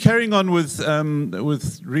Carrying on with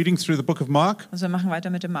reading through the book of Mark, Also wir machen weiter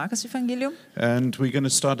mit dem Markus-Evangelium. and we're going to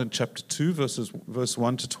start in chapter 2, verse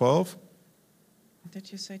 1 to 12.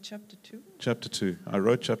 Did you say chapter 2? Chapter 2. I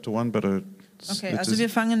wrote chapter 1, but Okay, also wir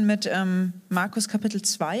fangen mit Markus Kapitel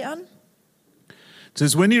 2 an. It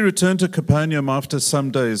says, when he returned to Capernaum after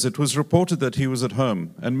some days, it was reported that he was at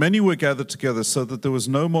home, and many were gathered together, so that there was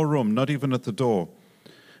no more room, not even at the door.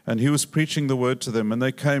 And he was preaching the word to them, and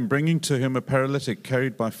they came, bringing to him a paralytic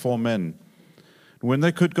carried by 4 men. When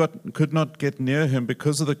they could not get near him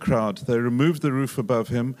because of the crowd, they removed the roof above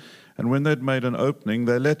him, and when they had made an opening,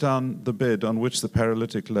 they let down the bed on which the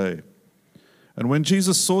paralytic lay. And when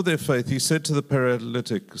Jesus saw their faith, he said to the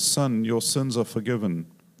paralytic, "Son, your sins are forgiven."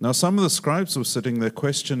 Now some of the scribes were sitting there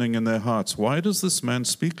questioning in their hearts, "Why does this man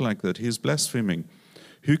speak like that? He is blaspheming.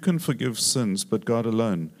 Who can forgive sins but God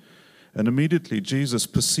alone?" And immediately Jesus,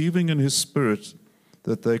 perceiving in his spirit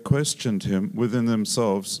that they questioned him within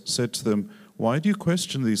themselves, said to them, "Why do you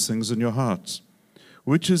question these things in your hearts?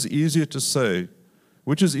 Which is easier to say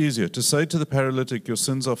to the paralytic, 'Your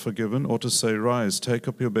sins are forgiven,' or to say, 'Rise, take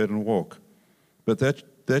up your bed and walk'? But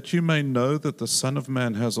that you may know that the Son of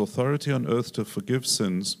Man has authority on earth to forgive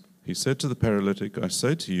sins," he said to the paralytic, "I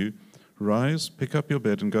say to you, rise, pick up your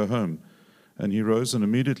bed and go home." And he rose and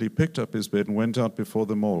immediately picked up his bed and went out before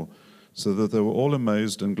them all, so that they were all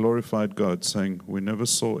amazed and glorified God, saying, "We never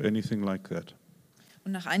saw anything like that."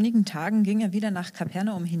 Und nach einigen Tagen ging er wieder nach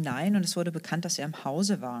Kapernaum hinein und es wurde bekannt, dass er im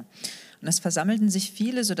Hause war. Und es versammelten sich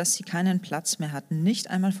viele, sodass sie keinen Platz mehr hatten, nicht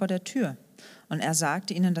einmal vor der Tür. Und er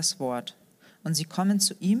sagte ihnen das Wort. Und sie kommen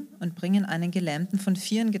zu ihm und bringen einen Gelähmten von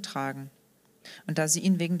 4 getragen. Und da sie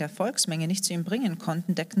ihn wegen der Volksmenge nicht zu ihm bringen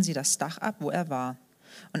konnten, deckten sie das Dach ab, wo er war.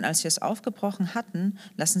 Und als sie es aufgebrochen hatten,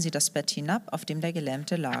 lassen sie das Bett hinab, auf dem der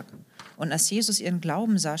Gelähmte lag. Und als Jesus ihren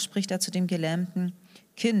Glauben sah, spricht er zu dem Gelähmten: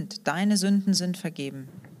 "Kind, deine Sünden sind vergeben."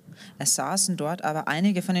 Es saßen dort aber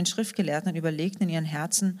einige von den Schriftgelehrten und überlegten in ihren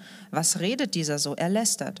Herzen: Was redet dieser so? Er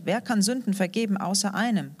lästert. Wer kann Sünden vergeben außer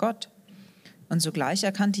einem, Gott? Und sogleich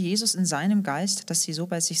erkannte Jesus in seinem Geist, dass sie so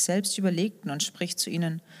bei sich selbst überlegten, und spricht zu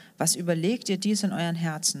ihnen: Was überlegt ihr dies in euren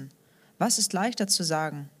Herzen? Was ist leichter zu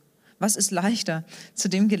sagen? Was ist leichter, zu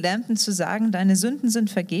dem Gelähmten zu sagen, deine Sünden sind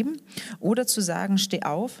vergeben, oder zu sagen, steh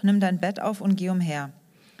auf, nimm dein Bett auf und geh umher?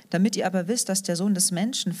 Damit ihr aber wisst, dass der Sohn des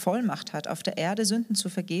Menschen Vollmacht hat, auf der Erde Sünden zu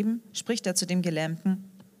vergeben, spricht er zu dem Gelähmten: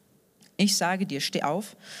 Ich sage dir, steh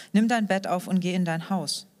auf, nimm dein Bett auf und geh in dein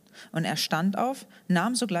Haus. Und er stand auf,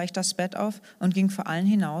 nahm sogleich das Bett auf und ging vor allen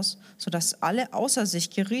hinaus, sodass alle außer sich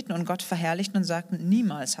gerieten und Gott verherrlichten und sagten: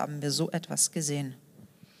 Niemals haben wir so etwas gesehen.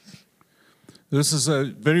 This is a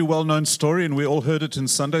very well-known story, and we all heard it in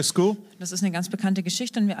Sunday school. Das ist eine ganz bekannte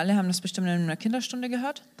Geschichte und wir alle haben das bestimmt in einer Kinderstunde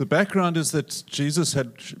gehört. The background is that Jesus had,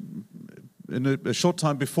 in a short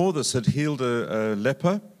time before this, had healed a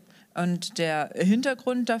leper. Und der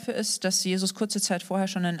Hintergrund dafür ist, dass Jesus kurze Zeit vorher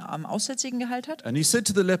schon einen Aussätzigen geheilt hat. And he said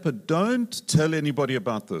to the leper, "Don't tell anybody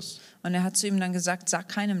about this. Und er hat zu ihm dann gesagt, sag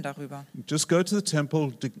keinem darüber. Just go to the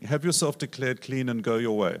temple, have yourself declared clean and go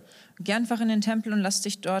your way." Geh einfach in den Tempel und lass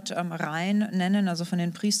dich dort rein nennen, also von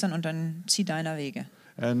den Priestern, und dann zieh deiner Wege.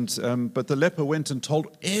 And but the leper went and told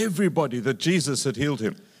everybody that Jesus had healed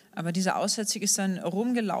him. Aber dieser Aussätzige ist dann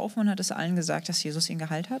rumgelaufen und hat es allen gesagt, dass Jesus ihn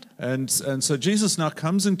geheilt hat. And so Jesus now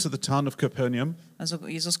comes into the town of Capernaum. Also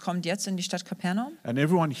Jesus kommt jetzt in die Stadt Kapernaum. And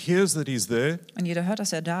everyone hears that he's there. Und jeder hört,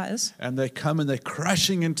 dass er da ist. And they come and they're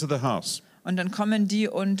crashing into the house. Und dann kommen die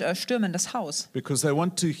und stürmen das Haus. Because they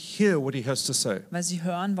want to hear what he has to say. Weil sie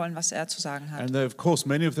hören wollen, was er zu sagen hat. And of course,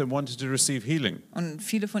 many of them wanted to receive healing. Und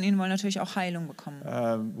viele von ihnen wollen natürlich auch Heilung bekommen.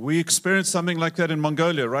 We experienced something like that in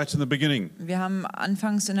Mongolia right in the beginning. Wir haben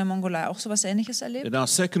anfangs in der Mongolei auch so etwas Ähnliches erlebt. In our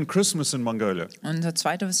second Christmas in Mongolia. Unser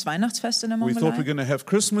zweites Weihnachtsfest in der We thought we're Mongolei. going to have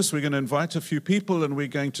Christmas, we're going to invite a few people and we're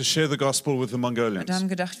going to share the gospel with the Wir Mongolians. haben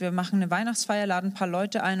gedacht, wir machen eine Weihnachtsfeier, laden ein paar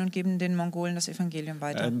Leute ein und geben den Mongolen das Evangelium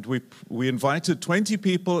weiter. And we invited 20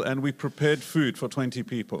 people and we prepared food for 20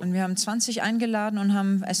 people. Und wir haben 20 eingeladen und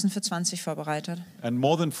haben Essen für 20 vorbereitet. And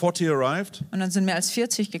more than 40 arrived. Und dann sind mehr als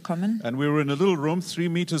 40 gekommen. And we were in a little room 3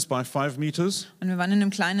 meters by 5 meters Und wir waren in einem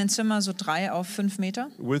kleinen Zimmer, so 3 auf 5 Meter,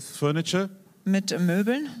 with furniture. mit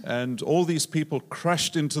Möbeln. And all these people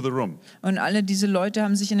crashed into the room. Und alle diese Leute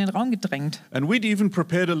haben sich in den Raum gedrängt. And we'd even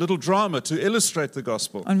prepared a little drama to illustrate the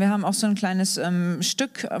gospel. Und wir haben auch so ein kleines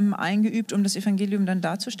Stück eingeübt, um das Evangelium dann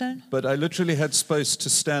darzustellen. But I literally had space to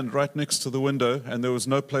stand right next to the window and there was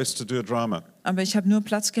no place to do a drama. Aber ich habe nur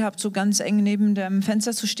Platz gehabt, so ganz eng neben dem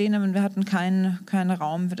Fenster zu stehen, und wir hatten keinen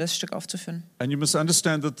Raum, für das Stück aufzuführen. And you must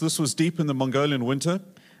understand that this was deep in the Mongolian winter.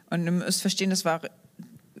 Und ihr müsst verstehen, das war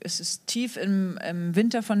es ist tief im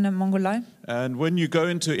Winter von der Mongolei. And when you go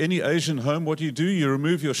into any Asian home, what do? You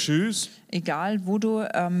remove your shoes. Egal, wo du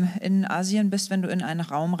in Asien bist, wenn du in einen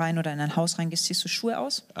Raum rein oder in ein Haus reingehst, ziehst du Schuhe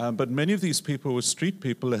aus. But many of these people were street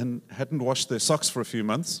people and hadn't washed their socks for a few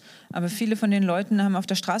months. Aber viele von den Leuten haben auf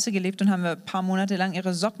der Straße gelebt und haben ein paar Monate lang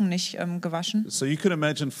ihre Socken nicht gewaschen. So you can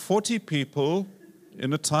imagine 40 people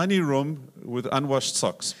in a tiny room with unwashed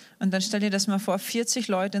socks. Und dann stell dir das mal vor, 40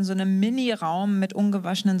 Leute in so einem Mini-Raum mit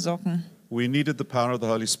ungewaschenen Socken. We needed the power of the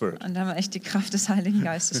Holy Spirit. Und da haben wir echt die Kraft des Heiligen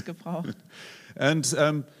Geistes gebraucht. And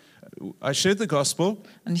I shared the gospel,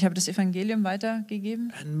 Und ich habe das Evangelium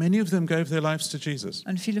weitergegeben. and many of them gave their lives to Jesus.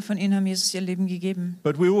 Und viele von ihnen haben Jesus ihr Leben gegeben.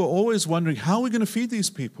 But we were always wondering, how are we going to feed these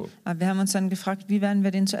people? Aber wir haben uns dann gefragt, wie werden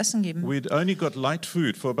wir denen zu essen geben? We'd only got light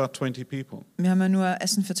food for about 20 people. Wir haben ja nur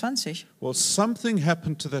Essen für 20. Well, something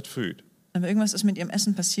happened to that food, Aber irgendwas ist mit ihrem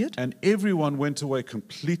Essen passiert. and everyone went away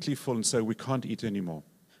completely full and said, we can't eat anymore.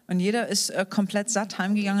 Und jeder ist komplett satt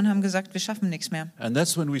heimgegangen und haben gesagt, wir schaffen nichts mehr. And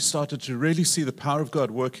that's when we started to really see the power of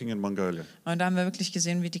God working in Mongolia. Und da haben wir wirklich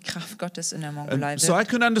gesehen, wie die Kraft Gottes in der Mongolei And so I wirkt.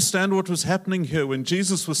 can understand what was happening here when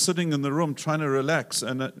Jesus was sitting in the room trying to relax,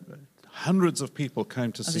 and hundreds of people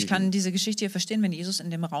came to Also see ich him. kann diese Geschichte hier verstehen, wenn Jesus in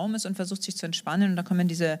dem Raum ist und versucht sich zu entspannen und da kommen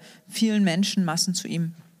diese vielen Menschenmassen zu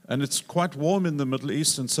ihm. And it's quite warm in the Middle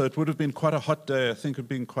East, and so it would have been quite a hot day. I think it had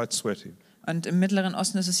been quite sweaty. Und im Mittleren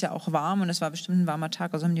Osten ist es ja auch warm und es war bestimmt ein warmer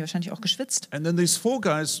Tag, also haben die wahrscheinlich auch geschwitzt. And then these four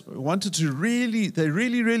guys wanted to really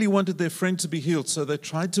wanted their friend to be healed, so they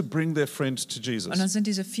tried to bring their friend to Und dann Jesus. sind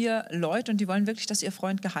diese 4 Leute und die wollen wirklich, dass ihr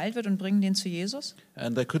Freund geheilt wird und bringen den zu Jesus.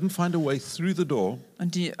 And they couldn't find a way through the door,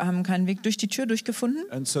 Und die haben keinen Weg durch die Tür durchgefunden.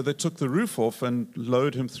 and so they took the roof off and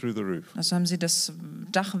lowered him through the roof. Also haben sie das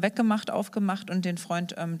Dach weggemacht, aufgemacht und den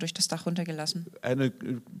Freund durch das Dach runtergelassen. And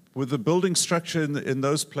with the building structure in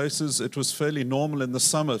those places, it was fairly normal in the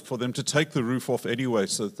summer for them to take the roof off anyway,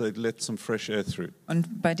 so that they'd let some fresh air through.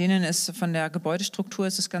 Und bei denen ist von der Gebäudestruktur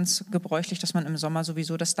ist es ganz gebräuchlich, dass man im Sommer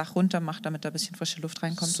sowieso das Dach runter macht, damit da ein bisschen frische Luft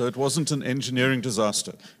reinkommt. So it wasn't an engineering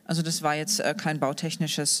disaster. Also das war jetzt kein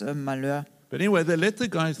bautechnisches Malheur. But anyway, they let the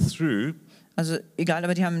guy through, Also egal,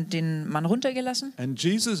 aber die haben den Mann runtergelassen and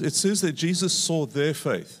it says that Jesus saw their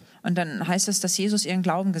faith. und dann heißt es, dass Jesus ihren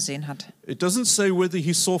Glauben gesehen hat. It doesn't say whether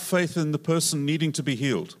he saw faith in the person needing to be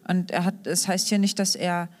healed. Und es heißt hier nicht, dass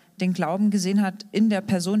er den Glauben gesehen hat in der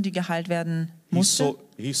Person, die geheilt werden musste,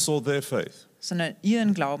 He saw their faith. sondern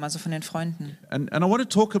ihren Glauben, also von den Freunden. And I want to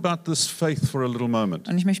talk about this faith for a little moment.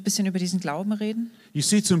 Und ich möchte ein bisschen über diesen Glauben reden. You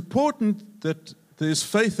see, it's important that there's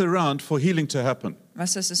faith around for healing to happen.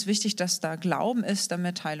 Was ist, es ist wichtig, dass da Glauben ist,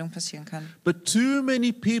 damit Heilung passieren kann. But too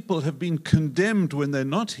many people have been condemned when they're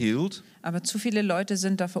not healed Aber zu viele Leute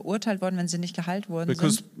sind da verurteilt worden, wenn sie nicht geheilt worden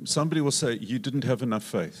because sind, somebody will say, you didn't have enough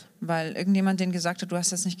faith. weil irgendjemand denen gesagt hat, du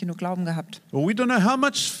hast jetzt nicht genug Glauben gehabt. Well, we don't know how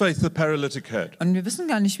much faith the paralytic had, Und wir wissen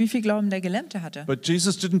gar nicht, wie viel Glauben der Gelähmte hatte. but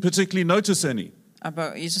Jesus didn't particularly notice any.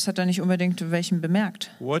 Aber Jesus hat da nicht unbedingt welchen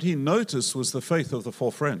bemerkt. What he noticed was the faith of the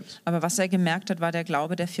four friends. Aber was er gemerkt hat, war der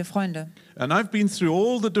Glaube der 4 Freunde. And I've been through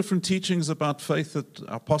all the different teachings about faith that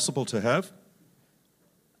are possible to have,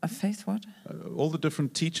 A faith what? all the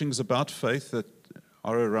different teachings about faith that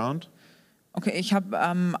are around. Okay, ich habe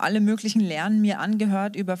alle möglichen Lernen mir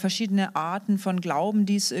angehört über verschiedene Arten von Glauben,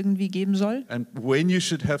 die es irgendwie geben soll. And when you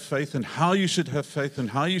should have faith and how you should have faith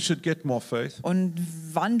and how you should get more faith Und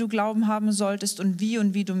wann du Glauben haben solltest und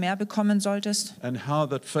wie du mehr bekommen solltest. and how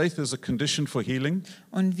that faith is a condition for healing.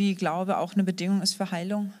 Und wie Glaube auch eine Bedingung ist für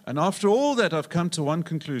Heilung. And after all that, I've come to one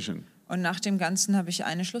conclusion. Und nach dem Ganzen habe ich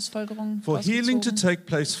eine Schlussfolgerung For healing to rausgezogen. take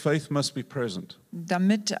place, faith must be present.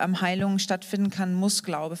 Damit Heilung stattfinden kann, muss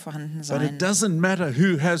Glaube vorhanden But sein. it doesn't matter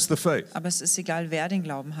who has the faith. Aber es ist egal, wer den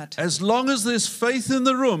Glauben hat. As long as there's faith in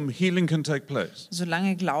the room, healing can take place.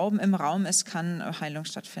 Solange Glauben im Raum ist, kann Heilung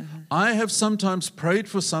stattfinden. I have sometimes prayed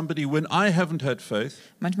for somebody when I haven't had faith,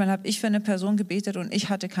 Manchmal habe ich für eine Person gebetet und ich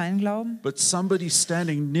hatte keinen Glauben. but somebody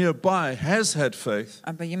standing nearby has had faith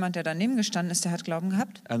Aber jemand, der daneben gestanden ist, der hat Glauben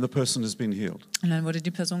gehabt. and the person has been healed. Und dann wurde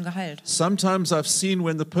die Person geheilt. Sometimes I've seen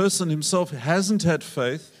when the person himself hasn't had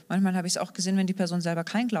faith, Manchmal habe ich es auch gesehen, wenn die Person selber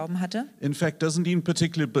keinen Glauben hatte in fact doesn't even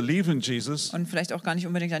particularly believe in Jesus, und vielleicht auch gar nicht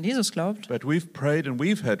unbedingt an Jesus glaubt. but we've prayed and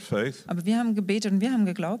we've had faith Aber wir haben gebetet und wir haben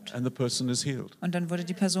geglaubt and the person is healed. und dann wurde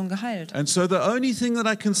die Person geheilt. And so the only thing that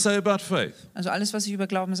I can say about faith, Also alles, was ich über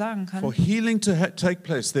Glauben sagen for kann, healing to take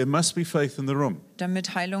place, there must be faith in the room.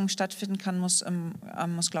 damit Heilung stattfinden kann, muss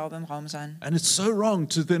Glaube im Raum sein. And it's so wrong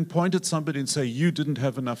to then point at somebody and say, you didn't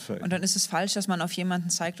have enough faith. Und dann ist es falsch, dass man auf jemanden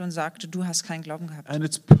zeigt und sagt, du hast keinen Glauben gehabt. And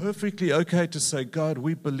it's perfectly okay to say, God,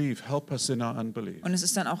 we believe, help us in our unbelief. Und es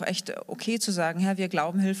ist dann auch echt okay zu sagen, Herr, wir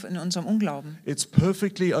glauben, hilf in unserem Unglauben. It's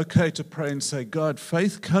perfectly okay to pray and say, God,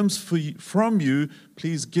 faith comes from you.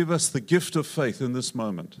 Please give us the gift of faith in this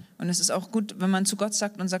moment. Und es ist auch gut, wenn man zu Gott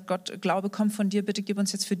sagt und sagt, Gott, Glaube kommt von dir, bitte gib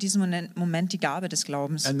uns jetzt für diesen Moment die Gabe des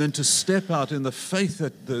Glaubens. And then to step out in the faith,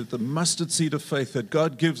 that the mustard seed of faith that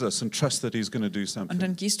God gives us and trust that He's going to do Und something.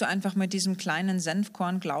 dann gehst du einfach mit diesem kleinen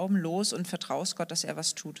Senfkorn Glauben los und vertraust Gott, dass er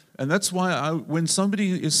was tut. And that's why when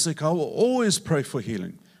somebody is sick, I will always pray for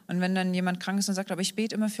healing. Und wenn dann jemand krank ist und sagt, aber ich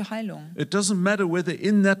bete immer für Heilung. It doesn't matter whether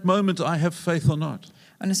in that moment I have faith or not.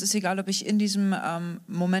 Und es ist egal, ob ich in diesem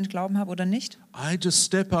Moment Glauben habe oder nicht. I just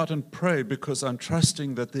step out and pray because I'm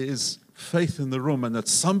trusting that there is faith in the room and that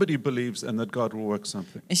somebody believes and that God will work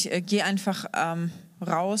something. Ich gehe einfach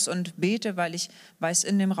raus und bete, weil ich weiß,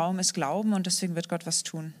 in dem Raum ist Glauben und deswegen wird Gott was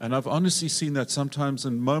tun. And I've honestly seen that sometimes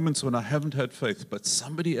in moments when I haven't had faith, but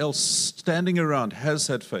somebody else standing around has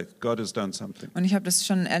had faith. God has done something. Und ich habe das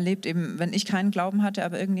schon erlebt, eben wenn ich keinen Glauben hatte,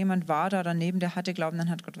 aber irgendjemand war da daneben, der hatte Glauben, dann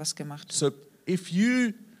hat Gott was gemacht. So if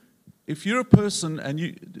you're a person and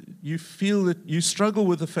you feel that you struggle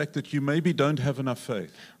with the fact that you maybe don't have enough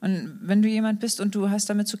faith, Und wenn du jemand bist und du hast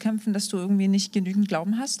damit zu kämpfen, dass du irgendwie nicht genügend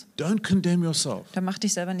Glauben hast, don't condemn yourself. dann mach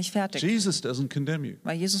dich selber nicht fertig, Jesus doesn't condemn you,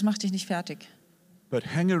 weil Jesus macht dich nicht fertig. but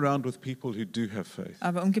hang around with people who do have faith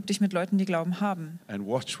Aber umgib dich mit Leuten, die Glauben haben and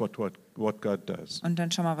watch what God does. und dann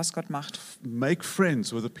schau mal, was Gott macht. Make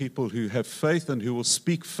friends with the people who have faith and who will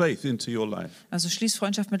speak faith into your life. Also schließ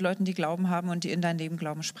Freundschaft mit Leuten, die Glauben haben und die in dein Leben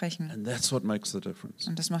Glauben sprechen. And that's what makes the difference.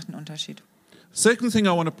 Und das macht einen Unterschied. Second thing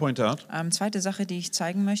I want to point out, Zweite Sache, die ich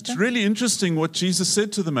zeigen möchte. it's really interesting what Jesus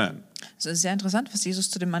said to the man. Es ist sehr interessant, was Jesus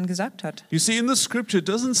zu dem Mann gesagt hat. You see, in the scripture, it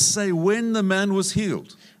doesn't say when the man was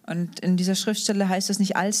healed, Und in dieser Schriftstelle heißt es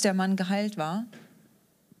nicht, als der Mann geheilt war,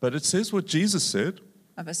 but it says what Jesus said.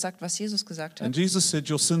 aber es sagt, was Jesus gesagt And hat. Jesus said,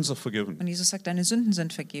 your sins are forgiven. Und Jesus sagt, deine Sünden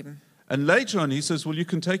sind vergeben. And later on, he says, well, you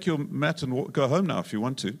can take your mat and go home now if you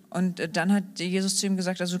want to. Und dann hat Jesus zu ihm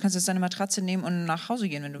gesagt, also du kannst jetzt deine Matratze nehmen und nach Hause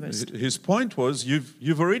gehen, wenn du willst. His point was,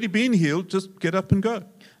 you've already been healed, just get up and go.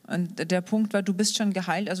 Und der Punkt war, du bist schon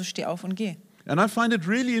geheilt, also steh auf und geh. And I find it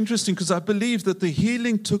really interesting because I believe that the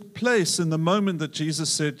healing took place in the moment that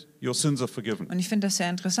Jesus said, your sins are forgiven. Und ich finde das sehr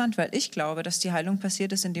interessant, weil ich glaube, dass die Heilung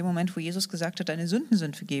passiert ist in dem Moment, wo Jesus gesagt hat, deine Sünden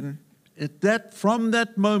sind vergeben. From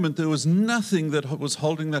that moment, there was nothing that was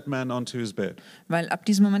holding that man onto his bed. Weil ab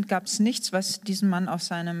diesem Moment gab es nichts, was diesen Mann auf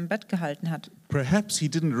seinem Bett gehalten hat. Perhaps he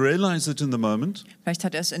didn't realize it in the moment. Vielleicht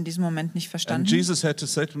hat er es in diesem Moment nicht And verstanden. Jesus had to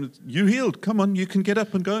say to him, you healed, come on, you can get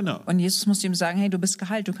up and go now. Und Jesus musste ihm sagen, hey, du bist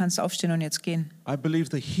geheilt, du kannst aufstehen und jetzt gehen. I believe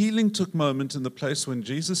the healing took moment in the place when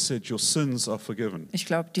Jesus said, your sins are forgiven. Ich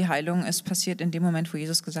glaube, die Heilung ist passiert in dem Moment, wo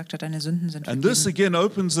Jesus gesagt hat, deine Sünden sind And this vergeben. again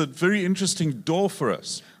opens a very interesting door for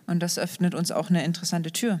us. Und das öffnet uns auch eine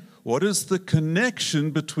interessante Tür. What is the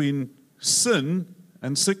connection between sin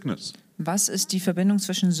and sickness? Was ist die Verbindung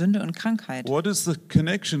zwischen Sünde und Krankheit? What is the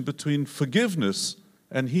connection between forgiveness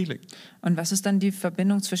and healing? Und was ist dann die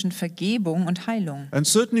Verbindung zwischen Vergebung und Heilung? And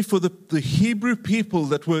certainly for the Hebrew people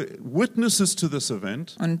that were witnesses to this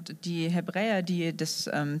event, Und die Hebräer, die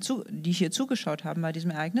hier zugeschaut haben bei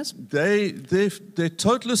diesem Ereignis, their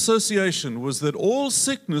total association was that all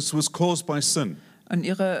sickness was caused by sin. und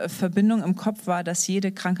ihre Verbindung im Kopf war, dass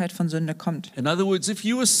jede Krankheit von Sünde kommt. In other words, if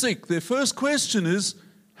you were sick, their first question is,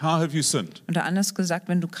 how have you sinned? Oder anders gesagt,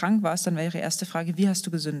 wenn du krank warst, dann wäre ihre erste Frage, wie hast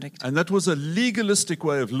du gesündigt? And that was a legalistic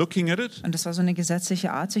way of looking at it. Und das war so eine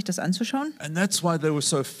gesetzliche Art, sich das anzuschauen. And that's why they were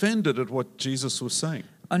so offended at what Jesus was saying.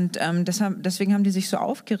 Und deswegen haben die sich so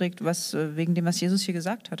aufgeregt, wegen dem, was Jesus hier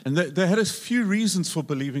gesagt hat. And they had a few reasons for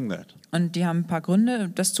believing that. Und die haben ein paar Gründe,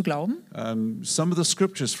 das zu glauben. Some of the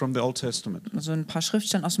scriptures from the Old Testament. Also ein paar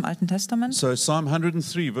Schriftstellen aus dem Alten Testament. So Psalm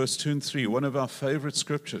 103, verse 2 and 3, one of our favorite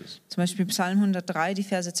scriptures. Zum Beispiel Psalm 103, die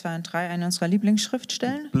Verse 2 und 3, eine unserer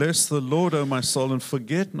Lieblingsschriftstellen. Bless the Lord, O my soul, and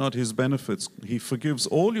forget not his benefits. He forgives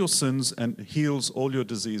all your sins and heals all your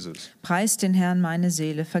diseases. Preis den Herrn meine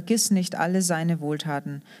Seele, vergiss nicht alle seine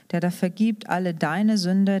Wohltaten. Der da vergibt alle deine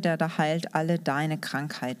Sünde, der da heilt alle deine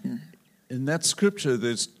Krankheiten. In that scripture,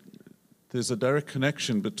 there's a direct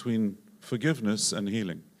connection between forgiveness and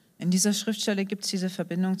healing. In dieser Schriftstelle gibt es diese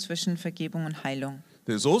Verbindung zwischen Vergebung und Heilung.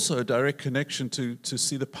 There's also a direct connection to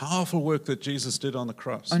see the powerful work that Jesus did on the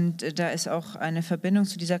cross. Und da ist auch eine Verbindung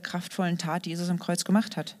zu dieser kraftvollen Tat, die Jesus am Kreuz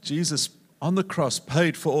gemacht hat. Jesus on the cross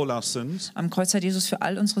paid for all our sins. Am Kreuz hat Jesus für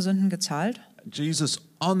all unsere Sünden gezahlt. Jesus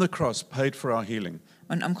on the cross paid for our healing.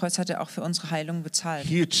 Und am Kreuz hat er auch für unsere Heilung bezahlt.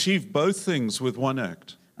 He achieved both things with one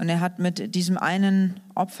act. Und er hat mit diesem einen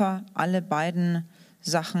Opfer alle beiden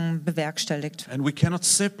Sachen bewerkstelligt. And we cannot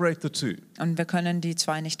separate the two. Und wir können die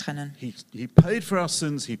zwei nicht trennen. He paid for our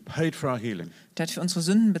sins, he paid for our healing. Der hat für unsere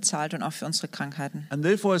Sünden bezahlt und auch für unsere Krankheiten. And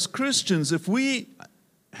therefore, as Christians, if we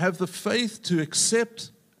have the faith to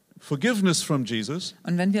accept forgiveness from Jesus,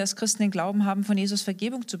 Und wenn wir als Christen den Glauben haben, von Jesus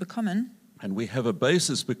Vergebung zu bekommen, and we have a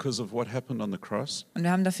basis because of what happened on the cross, und wir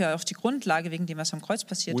haben dafür auch die Grundlage wegen dem, was am Kreuz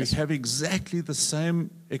passiert we ist, have exactly the same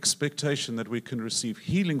expectation that we can receive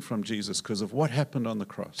healing from Jesus because of what happened on the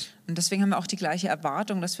cross. und deswegen haben wir auch die gleiche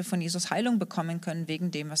Erwartung, dass wir von Jesus Heilung bekommen können wegen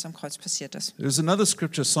dem, was am Kreuz passiert ist. There's another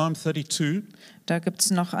scripture, Psalm 32, Da gibt es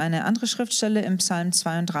noch eine andere Schriftstelle im Psalm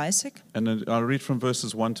 32 and I'll read from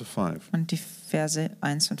verses 1 to 5. und die Verse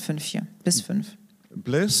 1 und 5 hier, bis 5.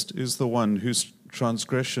 Blessed is the one whose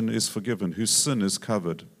transgression is forgiven, whose sin is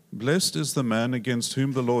covered. Blessed is the man against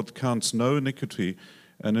whom the Lord counts no iniquity,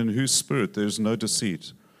 and in whose spirit there is no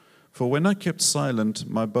deceit. For when I kept silent,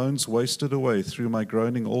 my bones wasted away through my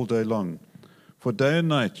groaning all day long. For day and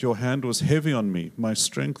night your hand was heavy on me, my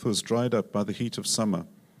strength was dried up by the heat of summer.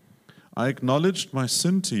 I acknowledged my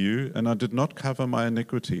sin to you, and I did not cover my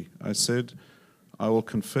iniquity. I said, I will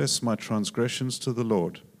confess my transgressions to the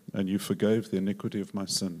Lord, and you forgave the iniquity of my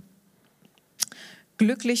sin.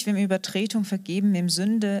 Glücklich, wem Übertretung vergeben, wem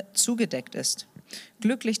Sünde zugedeckt ist.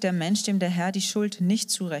 Glücklich der Mensch, dem der Herr die Schuld nicht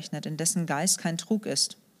zurechnet, in dessen Geist kein Trug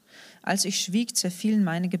ist. Als ich schwieg, zerfielen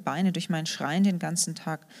meine Gebeine durch mein Schreien den ganzen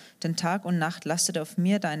Tag, denn Tag und Nacht lastete auf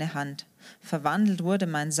mir deine Hand. Verwandelt wurde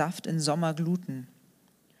mein Saft in Sommergluten.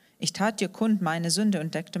 Ich tat dir kund meine Sünde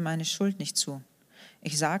und deckte meine Schuld nicht zu.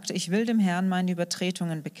 Ich sagte, ich will dem Herrn meine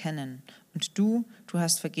Übertretungen bekennen. Und du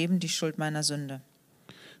hast vergeben die Schuld meiner Sünde.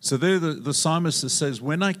 So there the psalmist says,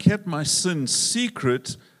 when I kept my sin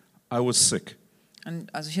secret, I was sick.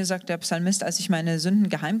 Und also hier sagt der Psalmist, als ich meine Sünden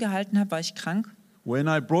geheim gehalten habe, war ich krank. When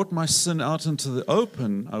I brought my sin out into the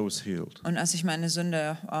open, I was healed. Und als ich meine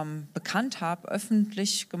Sünde bekannt habe,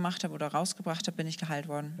 öffentlich gemacht habe oder rausgebracht habe, bin ich geheilt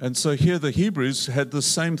worden. And so here the Hebrews had the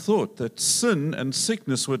same thought, that sin and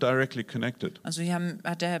sickness were directly connected. Also hier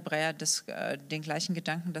hat der Hebräer den gleichen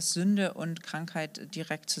Gedanken, dass Sünde und Krankheit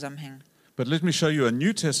direkt zusammenhängen. But let me show you a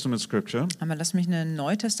New Testament scripture. Aber lass mich eine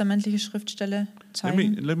neutestamentliche Schriftstelle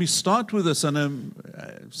zeigen. Let me start with this, and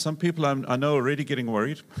some people I know are already getting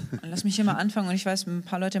worried. Und lass mich hier mal anfangen. Und ich weiß, ein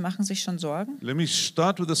paar Leute machen sich schon Sorgen. Let me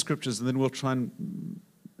start with the scriptures, and then we'll try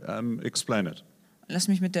and explain it. Lass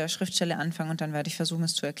mich mit der Schriftstelle anfangen und dann werde ich versuchen,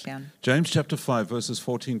 es zu erklären. James chapter 5, verses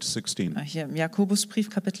 14 to 16. Hier im Jakobusbrief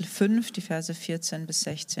Kapitel 5, die Verse 14 bis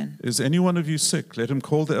 16. Is any one of you sick? Let him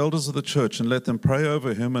call the elders of the church and let them pray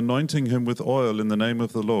over him, anointing him with oil in the name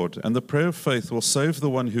of the Lord. And the prayer of faith will save the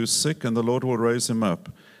one who is sick, and the Lord will raise him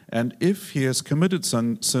up. And if he has committed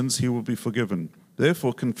sins, he will be forgiven.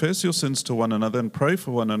 Therefore, confess your sins to one another and pray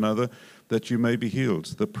for one another that you may be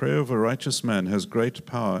healed. The prayer of a righteous man has great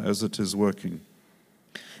power as it is working.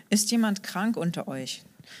 Ist jemand krank unter euch?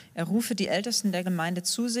 Er rufe die Ältesten der Gemeinde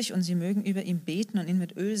zu sich und sie mögen über ihn beten und ihn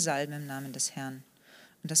mit Öl salben im Namen des Herrn.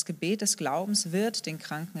 Und das Gebet des Glaubens wird den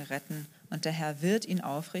Kranken retten und der Herr wird ihn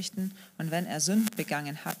aufrichten und wenn er Sünden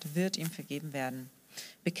begangen hat, wird ihm vergeben werden.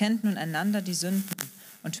 Bekennt nun einander die Sünden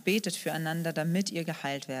und betet füreinander, damit ihr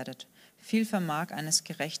geheilt werdet. Viel vermag eines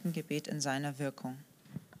gerechten Gebet in seiner Wirkung.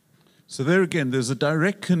 So there again, there's a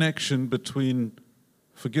direct connection between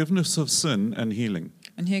forgiveness of sin and healing.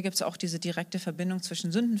 Und hier gibt es auch diese direkte Verbindung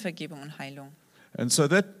zwischen Sündenvergebung und Heilung. And so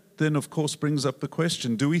that then, of course, brings up the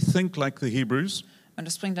question, do we think like the Hebrews? Und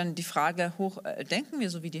das bringt dann die Frage hoch, denken wir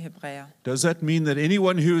so wie die Hebräer? Does that mean that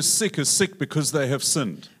anyone who is sick because they have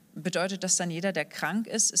sinned? Bedeutet das dann, jeder, der krank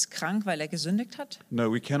ist krank, weil er gesündigt hat?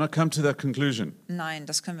 No, we cannot come to that conclusion. Nein,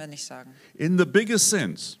 das können wir nicht sagen. In the bigger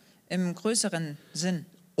sense, Im größeren Sinn.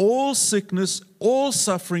 all sickness, all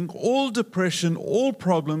suffering, all depression, all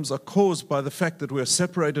problems are caused by the fact that we are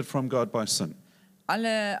separated from God by sin.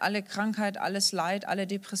 Alle Krankheit, alles Leid, alle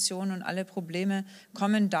Depressionen und alle Probleme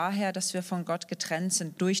kommen daher, dass wir von Gott getrennt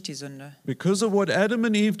sind durch die Sünde. Because of what Adam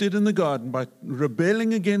and Eve did in the garden by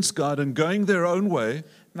rebelling against God and going their own way,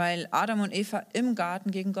 Weil Adam und Eva im Garten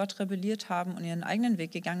gegen Gott rebelliert haben und ihren eigenen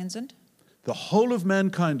Weg gegangen sind, the whole of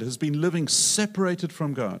mankind has been living separated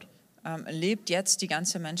from God. lebt jetzt die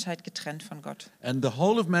ganze Menschheit getrennt von Gott. And the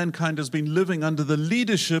whole of mankind has been living under the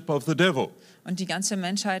leadership of the devil. Und die ganze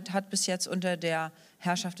Menschheit hat bis jetzt unter der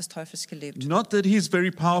Herrschaft des Teufels gelebt. Not that he's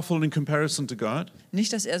very powerful in comparison to God,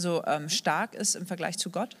 Nicht, dass er so stark ist im Vergleich zu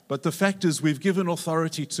Gott. but the fact is we've given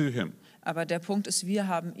authority to him. Aber der Punkt ist, wir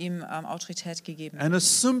haben ihm Autorität gegeben. And a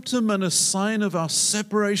symptom and a sign of our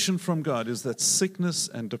separation from God is that sickness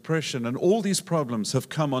and depression and all these problems have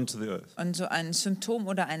come onto the earth. Und so ein Symptom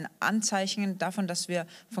oder ein Anzeichen davon, dass wir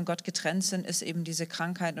von Gott getrennt sind, ist eben diese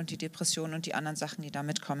Krankheit und die Depression und die anderen Sachen, die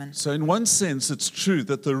damit kommen. So in one sense, it's true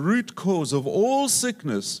that the root cause of all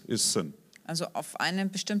sickness is sin. Also auf eine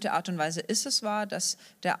bestimmte Art und Weise ist es wahr, dass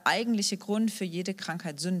der eigentliche Grund für jede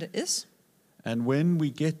Krankheit Sünde ist. And when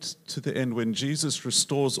we get to the end, when Jesus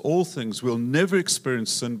restores all things, we'll never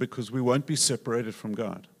experience sin because we won't be separated from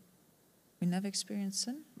God. We never experience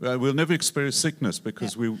sin. We'll never experience sickness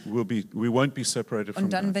because we won't be separated from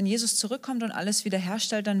Und dann, God. wenn Jesus zurückkommt und alles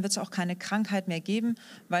wiederherstellt, dann wird es auch keine Krankheit mehr geben,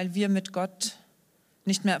 weil wir mit Gott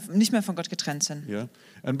nicht mehr von Gott getrennt sind. Yeah,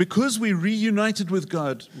 and because we reunited with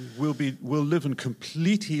God, we'll live in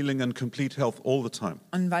complete healing and complete health all the time.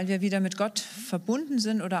 Und weil wir wieder mit Gott verbunden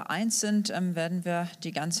sind oder eins sind, werden wir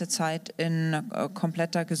die ganze Zeit in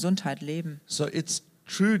kompletter Gesundheit leben. So it's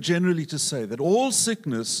true generally to say that all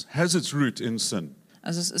sickness has its root in sin.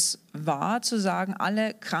 Also es ist wahr zu sagen,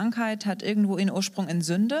 alle Krankheit hat irgendwo ihren Ursprung in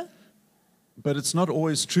Sünde. But it's not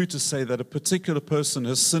always true to say that a particular person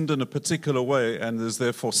has sinned in a particular way and is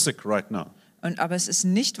therefore sick right now. Aber es ist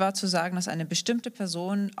nicht wahr zu sagen, dass eine bestimmte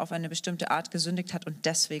Person auf eine bestimmte Art gesündigt hat und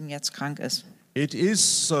deswegen jetzt krank ist. It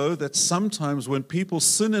is so that sometimes when people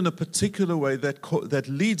sin in a particular way, that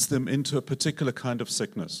leads them into a particular kind of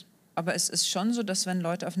sickness. Aber es ist schon so, dass wenn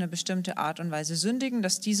Leute auf eine bestimmte Art und Weise sündigen,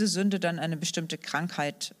 dass diese Sünde dann eine bestimmte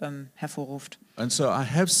Krankheit hervorruft. And so I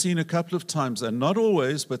have seen a couple of times, and not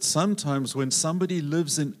always, but sometimes when somebody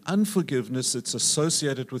lives in unforgiveness, it's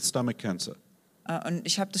associated with stomach cancer. Und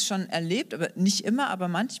ich habe das schon erlebt, aber nicht immer, aber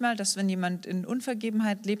manchmal, dass wenn jemand in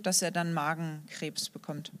Unvergebenheit lebt, dass er dann Magenkrebs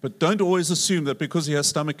bekommt. But don't always assume that because he has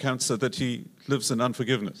stomach cancer that he lives in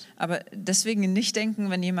unforgiveness. Aber deswegen nicht denken,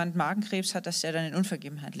 wenn jemand Magenkrebs hat, dass er dann in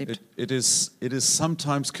Unvergebenheit lebt. It is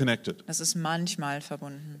sometimes connected. Das ist manchmal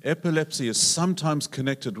verbunden. Epilepsy is sometimes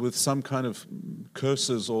connected with some kind of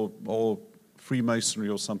curses or Freemasonry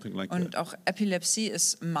or something like Und that. auch Epilepsie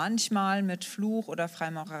ist manchmal mit Fluch oder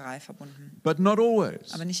Freimaurerei verbunden. But not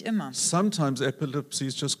always. Aber nicht immer. Sometimes epilepsy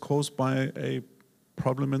is just caused by a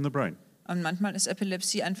problem in the brain. Und manchmal ist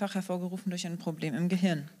Epilepsie einfach hervorgerufen durch ein Problem im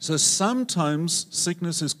Gehirn. So sometimes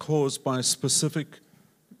sickness is caused by a specific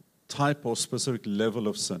type or specific level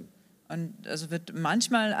of sin. Und also wird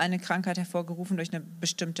manchmal eine Krankheit hervorgerufen durch eine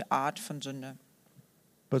bestimmte Art von Sünde.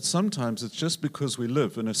 But sometimes it's just because we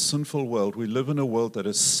live in a sinful world. We live in a world that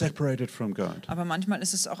is separated from God. Aber manchmal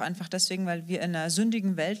ist es auch einfach deswegen, weil wir in einer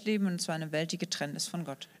sündigen Welt leben und zwar eine Welt, die getrennt ist von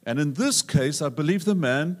Gott. And in this case, I believe the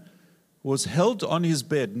man was held on his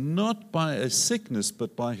bed not by a sickness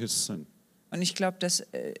but by his sin. Und ich glaube, dass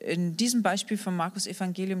in diesem Beispiel vom Markus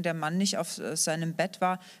Evangelium der Mann nicht auf seinem Bett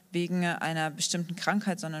war wegen einer bestimmten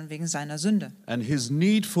Krankheit, sondern wegen seiner Sünde. And his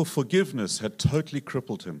need for forgiveness had totally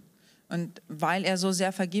crippled him. Und weil er so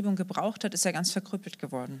sehr Vergebung gebraucht hat, ist er ganz verkrüppelt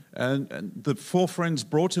geworden. And the 4 friends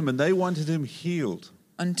brought him and they wanted him healed.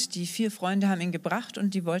 Und die 4 Freunde haben ihn gebracht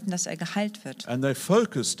und die wollten, dass er geheilt wird. And they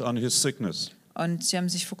focused on his sickness. Und sie haben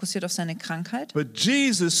sich fokussiert auf seine Krankheit. But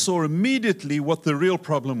Jesus saw immediately what the real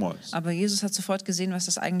problem was. Aber Jesus hat sofort gesehen, was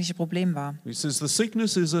das eigentliche Problem war. He says the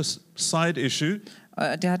sickness is a side issue.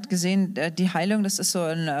 Der hat gesehen, die Heilung, das ist so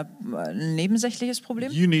ein nebensächliches Problem.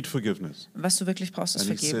 You need forgiveness. Was du wirklich brauchst, ist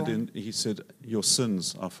And Vergebung. he said, your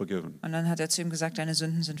sins are forgiven. Und dann hat er zu ihm gesagt, deine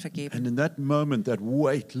Sünden sind vergeben. And in that moment, that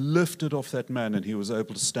weight lifted off that man and he was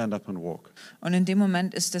able to stand up and walk. Und in dem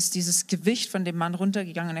Moment ist dieses Gewicht von dem Mann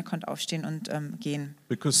runtergegangen und er konnte aufstehen und gehen.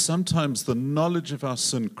 Because sometimes the knowledge of our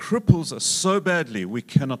sin cripples us so badly we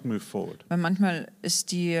cannot move forward. Weil manchmal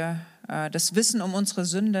ist das Wissen um unsere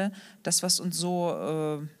Sünde das, was uns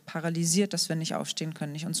so paralysiert, dass wir nicht aufstehen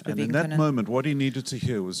können, nicht uns And in bewegen that können. moment, what he needed to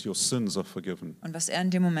hear was, your sins are forgiven. Und was er in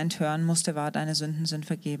dem Moment hören musste, war, deine Sünden sind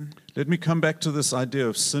vergeben. Let me come back to this idea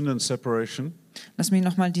of sin and separation. Lass mich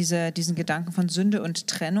nochmal diesen Gedanken von Sünde und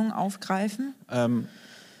Trennung aufgreifen.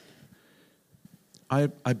 I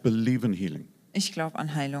believe in healing. Ich glaube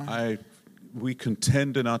an Heilung. We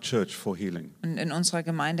contend in our church for healing. Und in unserer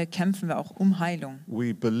Gemeinde kämpfen wir auch um Heilung.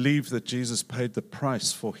 We believe that Jesus paid the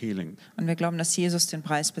price for healing. Und wir glauben, dass Jesus den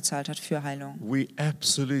Preis bezahlt hat für Heilung. We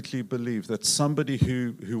absolutely believe that somebody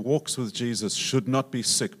who walks with Jesus should not be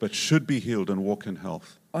sick, but should be healed and walk in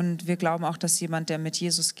health. Und wir glauben auch, dass jemand, der mit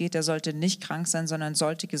Jesus geht, der sollte nicht krank sein, sondern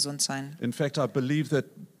sollte gesund sein. In fact, I believe that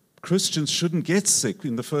Christians shouldn't get sick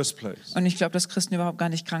in the first place. Und ich glaube, dass Christen überhaupt gar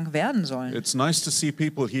nicht krank werden sollen. It's nice to see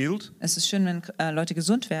people healed. Es ist schön, wenn Leute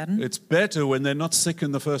gesund werden. It's better when they're not sick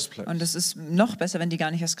in the first place. Und es ist noch besser, wenn die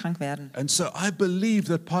gar nicht erst krank werden. And so I believe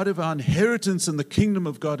that part of our inheritance in the kingdom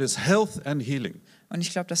of God is health and healing. Und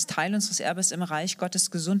ich glaube, dass Teil unseres Erbes im Reich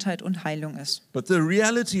Gottes Gesundheit und Heilung ist. But the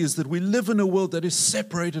reality is that we live in a world that is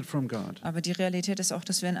separated from God. Aber die Realität ist auch,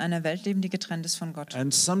 dass wir in einer Welt leben, die getrennt ist von Gott.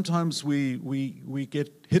 And sometimes we get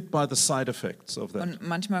hit by the side effects of that. Und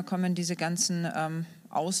manchmal kommen diese ganzen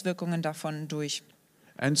Auswirkungen davon durch.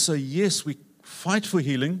 And so yes, we fight for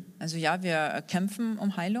healing, Also ja, wir kämpfen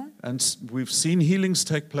um Heilung. and we've seen healings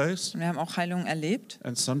take place, Und wir haben auch Heilung erlebt.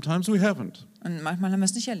 and sometimes we haven't. Und manchmal haben wir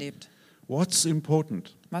es nicht erlebt. What's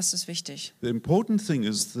important? Was ist wichtig? The important thing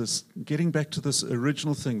is this getting back to this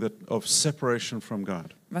original thing that of separation from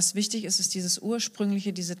God. Was wichtig ist, ist dieses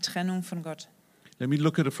ursprüngliche, diese Trennung von Gott. Let me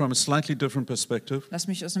look at it from a slightly different perspective. Lass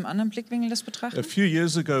mich aus einem anderen Blickwinkel das A betrachten. few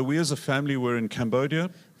years ago, we as a family were in Cambodia,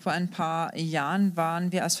 Vor ein paar Jahren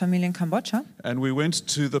waren wir als Familie in Kambodscha and we went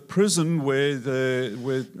to the prison where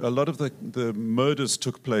a lot of the murders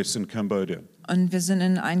took place in Cambodia. und wir sind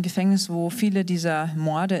in ein Gefängnis, wo viele dieser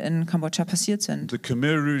Morde in Kambodscha passiert sind, The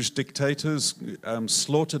Khmer Rouge dictators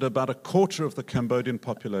slaughtered about a quarter of the Cambodian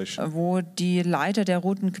population. wo die Leiter der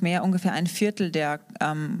Roten Khmer ungefähr ein Viertel der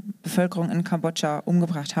Bevölkerung in Kambodscha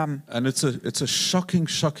umgebracht haben. And it's a shocking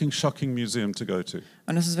museum to go to.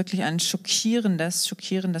 Und es ist wirklich ein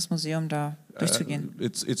schockierendes Museum, da durchzugehen.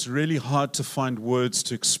 It's really hard to find words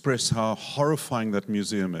to express how horrifying that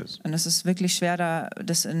museum is. Und es ist wirklich schwer,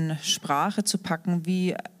 das in Sprache zu packen,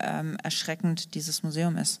 wie erschreckend dieses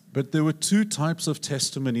Museum ist. But there were two types of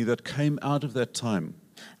testimony that came out of that time.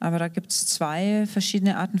 Aber da gibt es zwei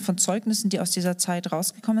verschiedene Arten von Zeugnissen, die aus dieser Zeit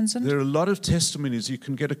rausgekommen sind. There are a lot of testimonies. You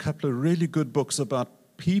can get a couple of really good books about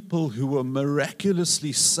people who were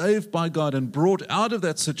miraculously saved by God and brought out of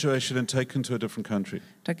that situation and taken to a different country.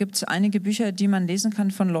 Da gibt es einige Bücher, die man lesen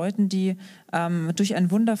kann von Leuten, die durch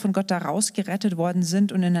ein Wunder von Gott da rausgerettet worden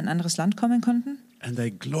sind und in ein anderes Land kommen konnten. And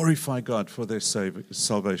they glorify God for their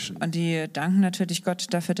salvation. Und die danken natürlich Gott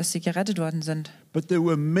dafür, dass sie gerettet worden sind. But there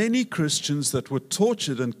were many Christians that were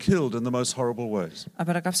tortured and killed in the most horrible ways.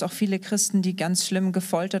 Aber da gab es auch viele Christen, die ganz schlimm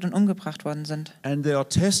gefoltert und umgebracht worden sind. And there are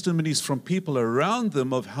testimonies from people around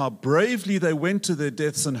them of how bravely they went to their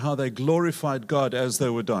deaths and how they glorified God as they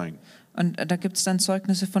were dying. Und da gibt es dann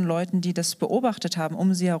Zeugnisse von Leuten, die das beobachtet haben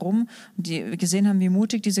um sie herum, die gesehen haben, wie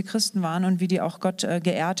mutig diese Christen waren und wie die auch Gott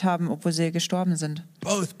geehrt haben, obwohl sie gestorben sind.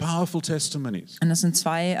 Both powerful testimonies. Und das sind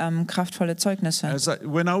zwei kraftvolle Zeugnisse.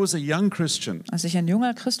 When I was a young Christian, Als ich ein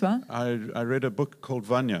junger Christ war, I read a book called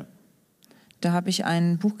Vanya. da habe ich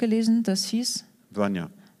ein Buch gelesen, das hieß Vanya.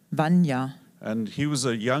 Vanya. And he was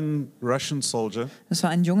a young Russian soldier, Das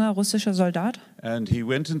war ein junger russischer Soldat and he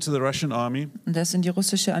went into the Russian army, und der ist in die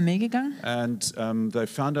russische Armee gegangen. and they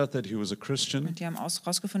found out that he was a Christian, Und die haben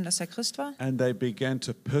herausgefunden, dass er Christ war. and they began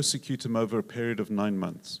to persecute him over a period of 9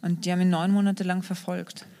 months. Und die haben ihn 9 Monate lang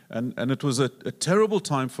verfolgt. And it was a terrible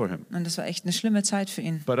time for him, Und das war echt eine schlimme Zeit für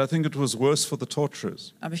ihn. but I think it was worse for the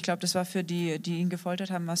torturers. Aber ich glaube, das war für die, die ihn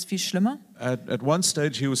gefoltert haben, was viel schlimmer. At one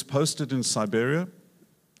stage, he was posted in Siberia,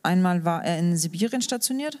 Einmal war er in Sibirien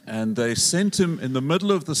stationiert and they sent him in the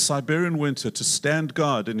middle of the Siberian winter to stand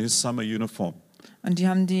guard in his summer uniform. und die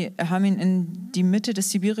haben ihn in die Mitte des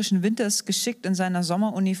sibirischen Winters geschickt in seiner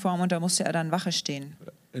Sommeruniform und da musste er dann Wache stehen.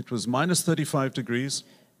 It was minus 35 degrees.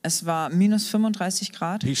 Es war minus 35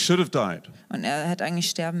 Grad He should have died. und er hätte eigentlich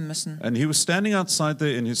sterben müssen. And he was standing outside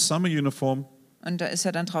there in his summer uniform, Und da ist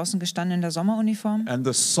er dann draußen gestanden in der Sommeruniform. and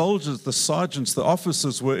the soldiers, the sergeants, the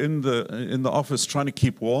officers were in the office trying to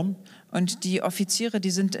keep warm. Und die Offiziere, die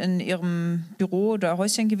sind in ihrem Büro oder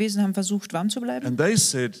Häuschen gewesen, haben versucht, warm zu bleiben. And they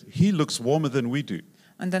said, he looks warmer than we do,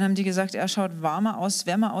 Und dann haben die gesagt, er schaut wärmer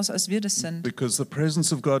aus, als wir das sind. because the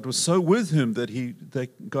presence of God was so with him that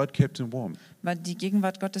God kept him warm. Weil die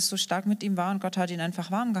Gegenwart Gottes so stark mit ihm war und Gott hat ihn einfach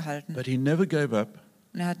warm gehalten. But he never gave up.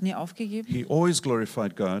 Und er hat nie aufgegeben. He always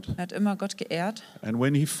glorified God. Er hat immer Gott geehrt. And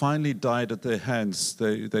when he finally died at their hands,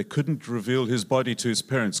 they couldn't reveal his body to his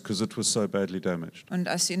parents because it was so badly damaged. Und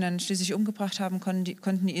als sie ihn dann schließlich umgebracht haben, konnten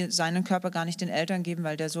die seinen Körper gar nicht den Eltern geben,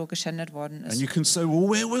 weil der so geschändet worden And ist. you can say, well,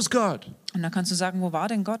 where was God? Und dann kannst du sagen, wo war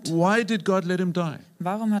denn Gott? Why did God let him die?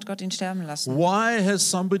 Warum hat Gott ihn sterben lassen? Why has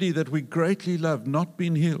somebody that we greatly love not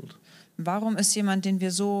been healed? Warum ist jemand, den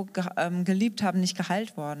wir so geliebt haben, nicht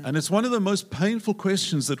geheilt worden? And it's one of the most painful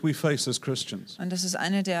questions that we face as Christians. Und das ist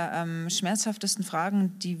eine der schmerzhaftesten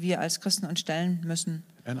Fragen, die wir als Christen uns stellen müssen.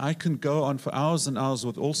 And I can go on for hours and hours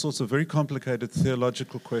with all sorts of very complicated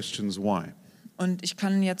theological questions. Why? Und ich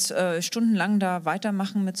kann jetzt stundenlang da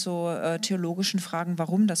weitermachen mit so theologischen Fragen,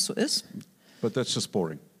 warum das so ist. But that's just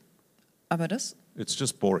boring. Aber das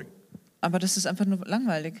ist einfach nur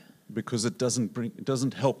langweilig, because it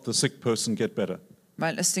doesn't help the sick person get better.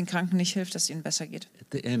 weil es den Kranken nicht hilft, dass es ihnen besser geht. At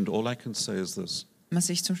the end, all I can say is this: Was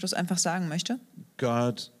ich zum Schluss einfach sagen möchte: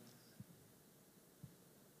 God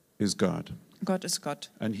is God, Gott ist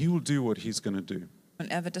Gott and He will do what He's going to do. und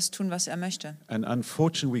er wird das tun, was er möchte. And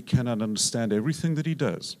unfortunately, we cannot understand everything that He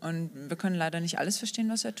does. Und wir können leider nicht alles verstehen,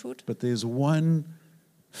 was er tut. But there's one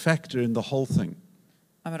factor in the whole thing: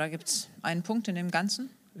 Aber da gibt es einen Punkt in dem Ganzen,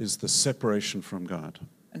 is the separation from God.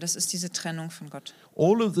 und das ist diese Trennung von Gott.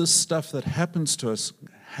 All of this stuff that happens to us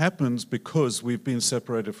happens because we've been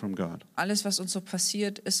separated from God. Alles, was uns so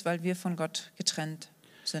passiert, ist, weil wir von Gott getrennt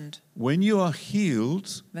sind. When you are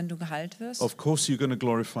healed, Wenn du geheilt wirst, of course you're going to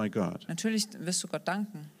glorify God. natürlich wirst du Gott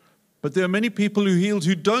danken. But there are many people who healed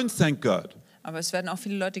who don't thank God. Aber es werden auch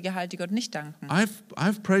viele Leute geheilt, die Gott nicht danken.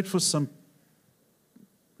 I've prayed for some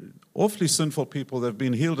awfully sinful people that have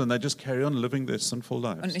been healed and they just carry on living their sinful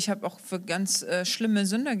Und lives. ich habe auch für ganz schlimme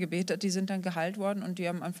Sünder gebetet, die sind dann geheilt worden und die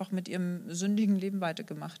haben einfach mit ihrem sündigen Leben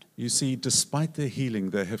weitergemacht. You see, despite their healing,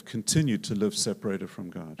 they have continued to live separated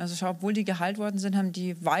from God. Also schau, obwohl die geheilt worden sind, haben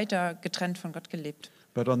die weiter getrennt von Gott gelebt.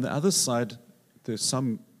 But on the other side, there's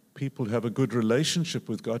some people who have a good relationship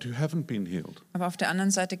with God who haven't been healed. Aber auf der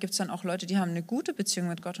anderen Seite gibt es dann auch Leute, die haben eine gute Beziehung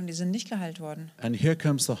mit Gott und die sind nicht geheilt worden. And here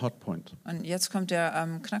comes the hot point. Und jetzt kommt der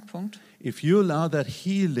Knackpunkt. If you allow that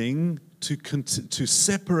healing to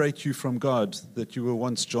separate you from God that you were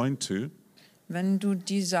once joined to, Wenn du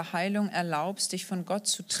dieser Heilung erlaubst, dich von Gott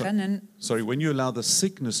zu trennen, when you allow the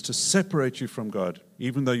sickness to separate you from God,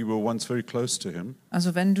 even though you were once very close to Him,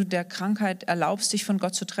 also wenn du der Krankheit erlaubst, dich von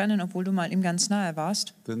Gott zu trennen, obwohl du mal ihm ganz nahe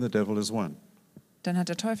warst, then the devil has won. dann hat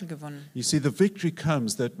der Teufel gewonnen. You see, the victory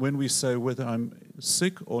comes that when we say whether I'm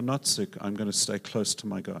sick or not sick, I'm going to stay close to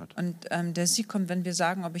my God. Und der Sieg kommt, wenn wir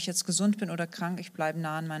sagen, ob ich jetzt gesund bin oder krank, ich bleibe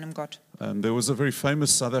nah an meinem Gott. There was a very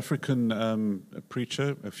famous South African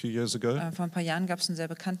preacher a few years ago, Vor ein paar Jahren gab es einen sehr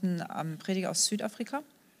bekannten Prediger aus Südafrika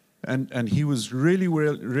and he was really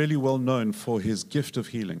well known for his gift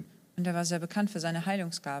of healing. und der war sehr bekannt für seine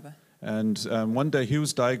Heilungsgabe. And one day he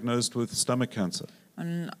was diagnosed with stomach cancer,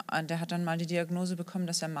 Und der hat dann mal die Diagnose bekommen,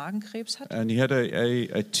 dass er Magenkrebs hat. and he had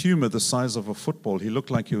a tumor the size of a football. He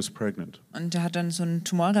looked like he was pregnant. Und der hat dann so einen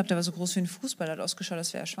Tumor gehabt, der war so groß wie ein Fußball, der hat ausgeschaut,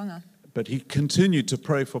 als wäre er schwanger. But he continued to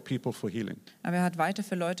pray for people for healing. Aber er hat weiter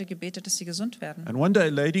für Leute gebetet, dass sie gesund werden. And one day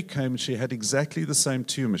a lady came and she had exactly the same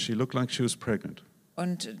tumor. She looked like she was pregnant.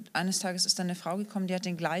 Und eines Tages ist dann eine Frau gekommen, die hat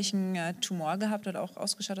den gleichen Tumor gehabt oder auch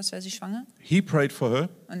ausgeschaut, als wäre sie schwanger. He prayed for her.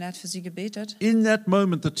 Und er hat für sie gebetet. In that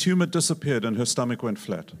moment, the tumor disappeared and her stomach went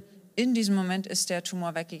flat. In diesem Moment ist der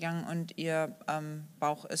Tumor weggegangen und ihr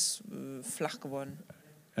Bauch ist flach geworden.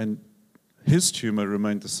 And his tumor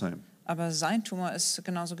remained the same. Aber sein Tumor ist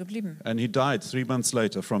genauso geblieben. And he died 3 months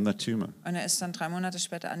later from that tumor. Und er ist dann 3 Monate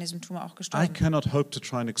später an diesem Tumor auch I gestorben. cannot hope to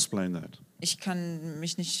try and explain that. Ich kann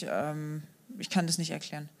das nicht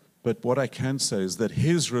erklären. But what I can say is that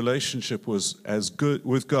his relationship was as good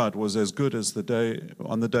with God was as good as the day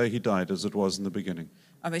he died as it was in the beginning.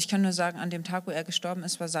 Aber ich kann nur sagen, an dem Tag, wo er gestorben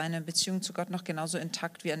ist, war seine Beziehung zu Gott noch genauso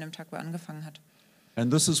intakt wie an dem Tag, wo er angefangen hat.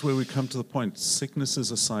 And this is where we come to the point. Sickness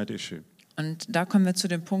is a side issue. Und da kommen wir zu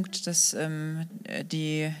dem Punkt, dass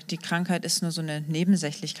die Krankheit ist nur so eine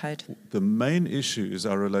Nebensächlichkeit. The main issue is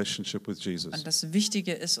our relationship with Jesus. Und das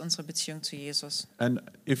Wichtige ist unsere Beziehung zu Jesus. And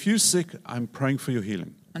if you're sick, I'm praying for your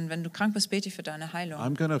healing. Und wenn du krank bist, bete ich für deine Heilung.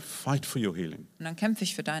 I'm going to fight for your healing. Und dann kämpfe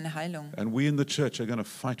ich für deine Heilung. And we in the church are going to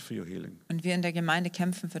fight for your healing. Und wir in der Gemeinde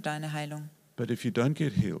kämpfen für deine Heilung. But if you don't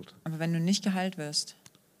get healed, Aber wenn du nicht geheilt wirst,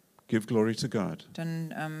 give glory to God.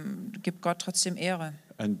 dann gib Gott trotzdem Ehre.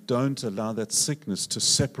 And don't allow that sickness to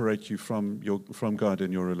separate you from God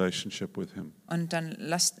in your relationship with Him. Und dann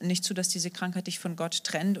lass nicht zu, dass diese Krankheit dich von Gott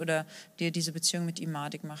trennt oder dir diese Beziehung mit ihm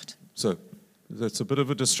madig macht. So that's a bit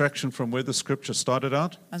of a distraction from where the scripture started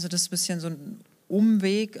out. Also das ist ein bisschen so ein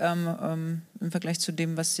Umweg im Vergleich zu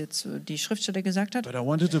dem, was jetzt die Schriftstelle gesagt hat. But I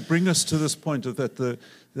wanted to bring us to this point of that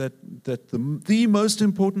the most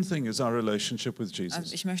important thing is our relationship with Also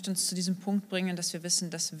Jesus. ich möchte uns zu diesem Punkt bringen, dass wir wissen,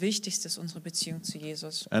 das Wichtigste ist unsere Beziehung zu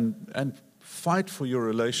Jesus. And fight for your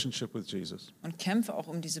relationship with Jesus. Und kämpfe auch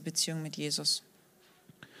um diese Beziehung mit Jesus.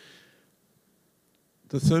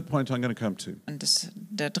 The third point I'm going to come to, Und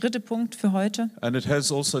der dritte Punkt für heute, and it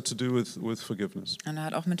has also to do with forgiveness. und er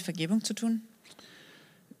hat auch mit Vergebung zu tun.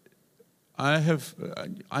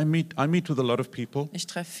 I meet with a lot of people, Ich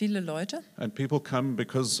treffe viele Leute and people come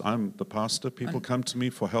because I'm the pastor. People come to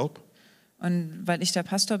me for help, und weil ich der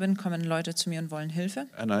Pastor bin, kommen Leute zu mir und wollen Hilfe.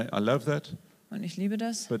 and I love that. Und ich liebe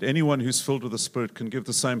das. But anyone who's filled with the Spirit can give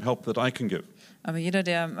the same help that I can give. Aber jeder,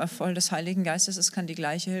 der voll des Heiligen Geistes ist, kann die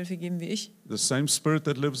gleiche Hilfe geben wie ich. The same Spirit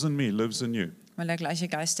that lives in me lives in you. Weil der gleiche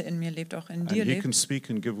Geist, der in mir lebt, auch in And dir he lebt. can speak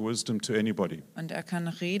and give wisdom to anybody. Und er kann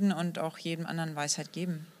reden und auch jedem anderen Weisheit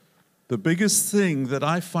geben. The biggest thing that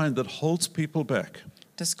I find that holds people back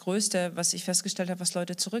Das Größte, was ich festgestellt habe, was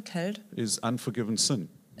Leute zurückhält, is unforgiven sin.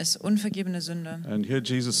 ist unvergebene Sünde. And here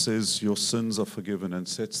Jesus says, your sins are forgiven, and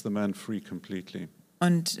sets the man free completely.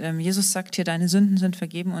 Und Jesus sagt hier, deine Sünden sind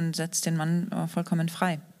vergeben und setzt den Mann vollkommen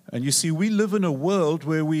frei. And you see, we live in a world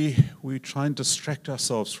where we try and distract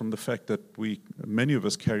ourselves from the fact that many of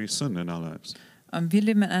us carry sin in our lives. Wir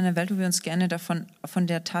leben in einer Welt, wo wir uns gerne von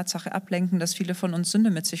der Tatsache ablenken, dass viele von uns Sünde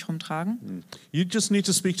mit sich rumtragen. You just need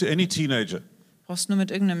to speak to any teenager. Du brauchst nur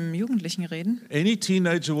mit irgendeinem Jugendlichen reden. Any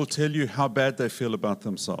teenager will tell you how bad they feel about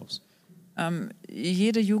themselves.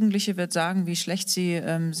 Jede Jugendliche wird sagen, wie schlecht sie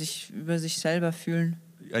sich über sich selber fühlen.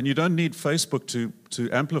 And you don't need Facebook to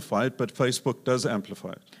amplify it, but Facebook does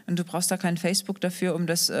amplify it. Und du brauchst da kein Facebook dafür, um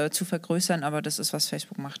das zu vergrößern, aber das ist, was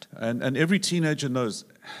Facebook macht. And every teenager knows,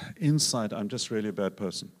 inside, I'm just really a bad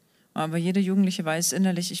person. Aber jede Jugendliche weiß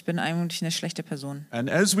innerlich, ich bin eigentlich eine schlechte Person. And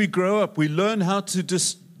as we grow up, we learn how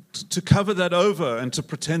to cover that over and to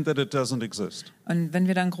pretend that it doesn't exist. Und wenn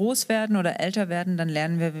wir dann groß werden oder älter werden, dann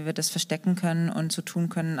lernen wir, wie wir das verstecken können und so tun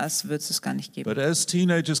können, als würde es es gar nicht geben. But as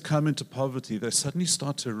teenagers come into poverty, they suddenly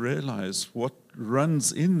start to realize what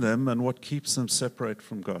runs in them and what keeps them separate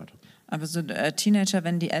from God. Aber so Teenager,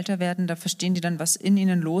 wenn die älter werden, da verstehen die dann, was in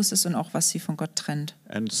ihnen los ist und auch, was sie von Gott trennt.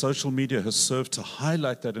 And social media has served to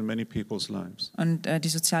highlight that in many people's lives. Und die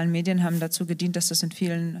sozialen Medien haben dazu gedient, dass das in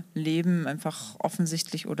vielen Leben einfach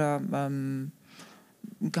offensichtlich oder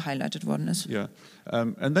gehighlightet worden ist. Yeah,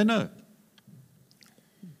 and they know.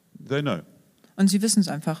 They know. Und sie wissen es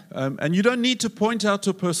einfach. And you don't need to point out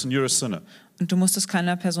to a person you're a sinner. Und du musst es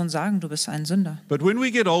keiner Person sagen, du bist ein Sünder. But when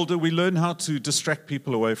we get older, we learn how to distract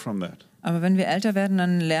people away from that. Aber wenn wir älter werden,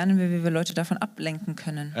 dann lernen wir, wie wir Leute davon ablenken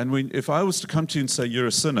können. And if I was to come to you and say you're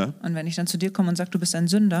a sinner, Und wenn ich dann zu dir komme und sage, du bist ein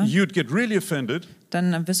Sünder, you'd get really offended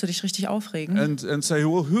dann wirst du dich richtig aufregen. and say,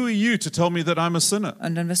 well, who are you to tell me that I'm a sinner?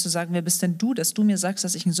 Und dann wirst du sagen, wer bist denn du, dass du mir sagst,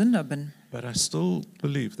 dass ich ein Sünder bin? But I still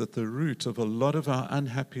believe that the root of a lot of our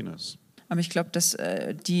unhappiness Aber ich glaube, dass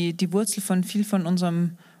die Wurzel von viel von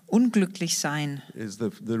unserem Unglücklichsein is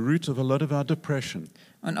the root of a lot of our depression,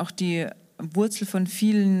 und auch die Wurzel von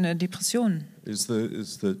vielen Depressionen is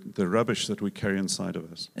the rubbish that we carry inside of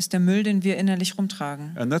us. ist der Müll, den wir innerlich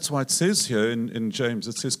rumtragen. And that's why it says here in James,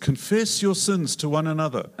 it says, confess your sins to one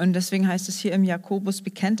another. Und deswegen heißt es hier im Jakobus,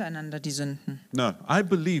 bekennt einander die Sünden. No, I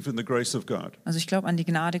believe in the grace of God. Also ich glaube an die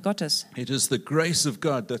Gnade Gottes. It is the grace of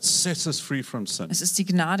God that sets us free from sin. Es ist die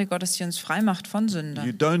Gnade Gottes, die uns frei macht von You Sünde.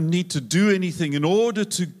 don't need to do anything in order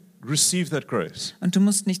to receive that grace. Und du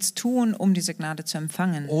musst nichts tun, um diese Gnade zu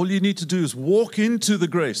empfangen. All you need to do is walk into the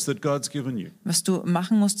grace that God's given you. Was du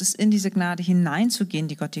machen musst, ist in diese Gnade hineinzugehen,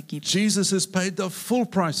 die Gott dir gibt. Jesus has paid the full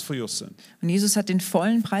price for your sin. Und Jesus hat den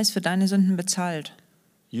vollen Preis für deine Sünden bezahlt.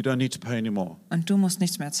 You don't need to pay anymore. Und du musst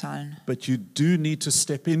nichts mehr zahlen. But you do need to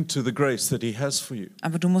step into the grace that He has for you.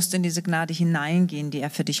 Aber du musst in diese Gnade hineingehen, die er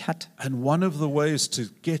für dich hat. And one of the ways to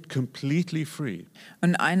get completely free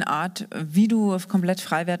Und eine Art, wie du komplett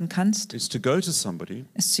frei werden kannst, is to go to somebody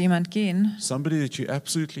ist zu jemand gehen, that you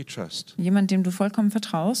absolutely trust, jemand, dem du vollkommen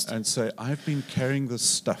vertraust. and say, I've been carrying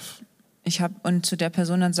this stuff. Und zu der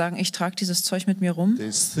Person dann sagen, ich trage dieses Zeug mit mir rum.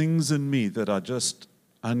 There's things in me that are just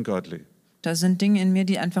ungodly. Da sind Dinge in mir,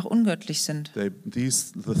 die einfach ungöttlich sind. The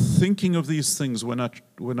thinking of these things, when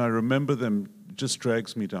I remember them, just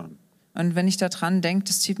drags me down. Und wenn ich daran denke,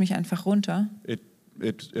 das zieht mich einfach runter. It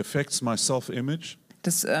affects my self-image.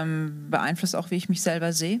 Das beeinflusst auch, wie ich mich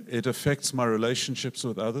selber sehe. It affects my relationships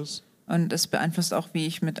with others. Und es beeinflusst auch, wie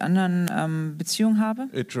ich mit anderen Beziehungen habe.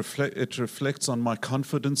 It reflects on my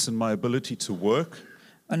confidence in my ability to work.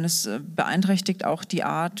 Und es beeinträchtigt auch die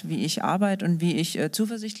Art, wie ich arbeite und wie ich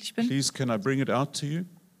zuversichtlich bin. Please, can I bring it out to you?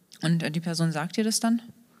 Und die Person sagt dir das dann.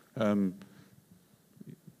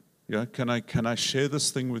 Yeah, can I share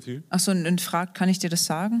this thing with you? Achso, und fragt, kann ich dir das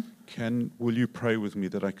sagen? Will you pray with me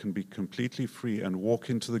that I can be completely free and walk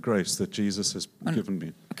into the grace that Jesus has given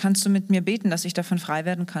me? Kannst du mit mir beten, dass ich davon frei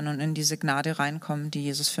werden kann und in diese Gnade reinkommen, die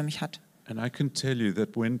Jesus für mich hat? And I can tell you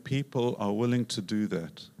that when people are willing to do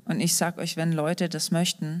that, Und ich sage euch, wenn Leute das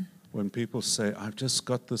möchten, when people say, I've just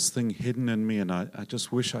got this thing hidden in me and I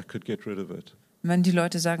just wish I could get rid of it. wenn die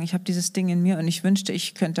Leute sagen, ich habe dieses Ding in mir und ich wünschte,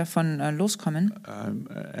 ich könnte davon loskommen.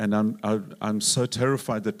 And I'm so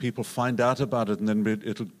terrified that people find out about it and then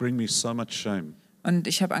it'll bring me so much shame. Und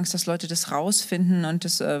ich habe Angst, dass Leute das rausfinden und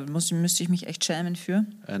das müsste ich mich echt schämen für.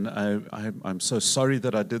 And I'm so sorry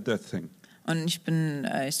that I did that thing, Und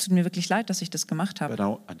es tut mir wirklich leid, dass ich das gemacht habe,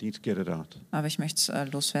 but I need to get it out. aber ich möchte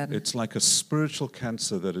es loswerden. It's like a spiritual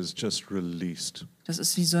cancer that is just released, Das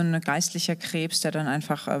ist wie so ein geistlicher Krebs, der dann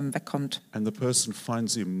einfach wegkommt. and the person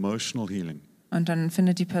finds emotional healing Und dann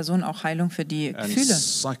findet die Person auch Heilung für die and Gefühle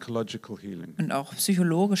psychological healing und auch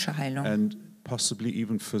psychologische Heilung and possibly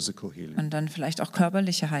even physical healing. und dann vielleicht auch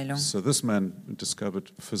körperliche Heilung. So this man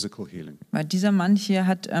discovered physical healing Weil dieser Mann hier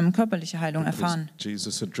hat körperliche Heilung because erfahren,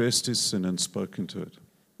 Jesus addressed his sin and spoken to it.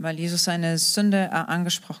 weil Jesus seine Sünde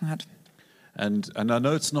angesprochen hat. And I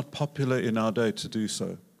know it's not popular in our day to do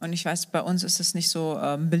so, Und ich weiß, bei uns ist es nicht so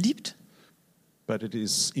beliebt, but it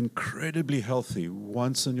is incredibly healthy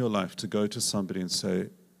once in your life to go to somebody and say,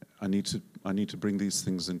 I need to bring these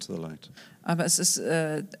things into the light. aber es ist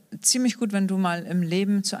ziemlich gut, wenn du mal im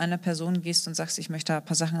Leben zu einer Person gehst und sagst, ich möchte ein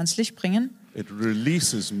paar Sachen ans Licht bringen, It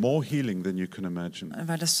releases more healing than you can imagine.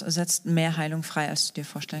 weil das setzt mehr Heilung frei, als du dir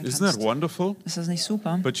vorstellen Isn't that kannst. wonderful? Ist das nicht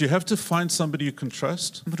super? But you have to find somebody you can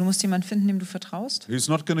trust, Aber du musst jemanden finden, dem du vertraust. who's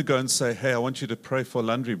not going to go and say, hey, I want you to pray for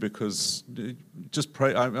Landry because just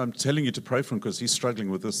pray. I'm telling you to pray for him because he's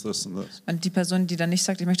struggling with this, this and this. Und die Person, die dann nicht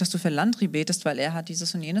sagt, ich möchte, dass du für Landry betest, weil er hat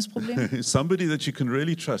dieses und jenes Problem, Somebody that you can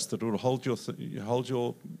really trust that will hold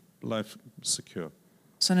your life secure.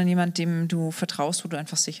 sondern jemand, dem du vertraust, wo du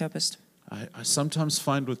einfach sicher bist. I sometimes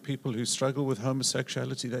find with people who struggle with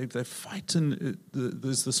homosexuality, they fight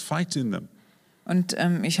there's this fight in them. Und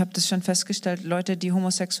ich habe das schon festgestellt, Leute, die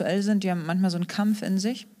homosexuell sind, die haben manchmal so einen Kampf in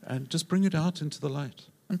sich And just bring it out into the light.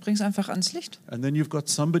 und bring's einfach ans Licht. And then you've got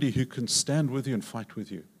somebody who can stand with you and fight with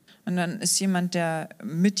you. Und dann ist jemand, der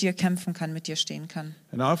mit dir kämpfen kann, mit dir stehen kann.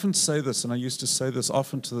 And I often say this, and I used to say this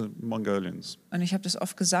often to the Mongolians. Und ich habe das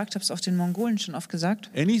oft gesagt, habe es auch den Mongolen schon oft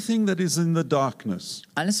gesagt. Anything that is in the darkness,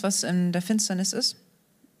 Alles, was in der Finsternis ist,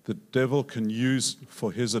 the devil can use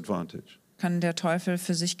for his advantage. kann der Teufel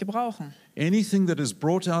für sich gebrauchen. Anything that is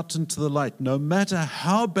brought out into the light, no matter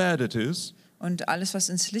how bad it is, Und alles, was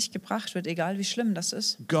ins Licht gebracht wird, egal wie schlimm das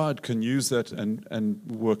ist, God can use that and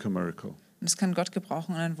work a miracle. und das kann Gott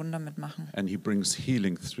gebrauchen und ein Wunder mitmachen. And he brings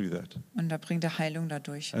healing through that. Und da bringt er Heilung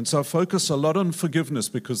dadurch. And so I focus a lot on forgiveness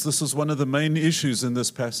because this is one of the main issues in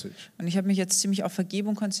this passage. Und ich habe mich jetzt ziemlich auf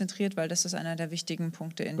Vergebung konzentriert, weil das ist einer der wichtigen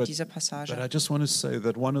Punkte in dieser But Passage. I just want to say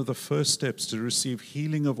that one of the first steps to receive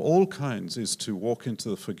healing of all kinds is to walk into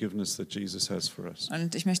the forgiveness that Jesus has for us.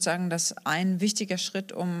 Und ich möchte sagen, dass ein wichtiger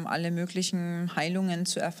Schritt, um alle möglichen Heilungen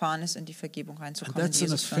zu erfahren, ist, in die Vergebung And reinzukommen, die that's an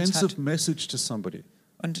Jesus für uns offensive hat. message to somebody.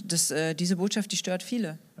 Und diese Botschaft, die stört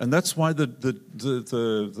viele. And that's why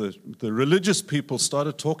the religious people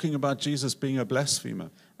started talking about Jesus being a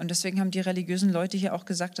blasphemer. Und deswegen haben die religiösen Leute hier auch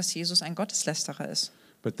gesagt, dass Jesus ein Gotteslästerer ist.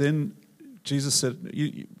 But then Jesus said,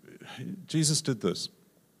 Jesus did this.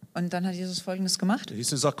 Und dann hat Jesus Folgendes gemacht. He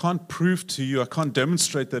says, I can't prove to you, I can't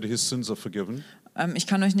demonstrate that his sins are forgiven, Ich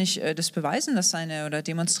kann euch nicht das beweisen, oder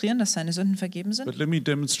demonstrieren, dass seine Sünden vergeben sind. but let me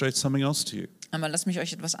demonstrate something else to you. Aber lasst mich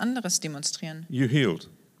euch etwas anderes demonstrieren. You healed.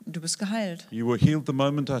 Du bist geheilt. You were healed the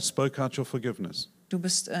moment I spoke out your forgiveness. Du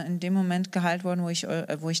bist in dem Moment geheilt worden,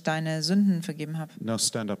 wo ich deine Sünden vergeben habe. Now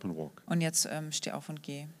stand up and walk. Und jetzt steh auf und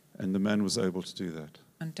geh. And the man was able to do that.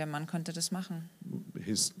 Und der Mann konnte das machen.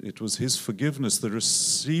 It was his forgiveness, the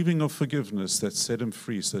receiving of forgiveness, that set him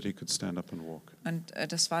free so that he could stand up and walk. Und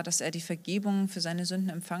das war, dass er die Vergebung für seine Sünden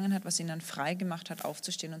empfangen hat, was ihn dann frei gemacht hat,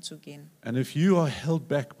 aufzustehen und zu gehen. And if you are held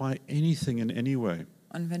back by anything in any way,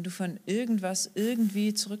 Und wenn du von irgendwas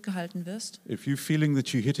irgendwie zurückgehalten wirst, if you're feeling that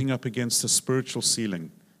you're hitting up against a spiritual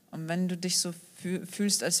ceiling und wenn du dich so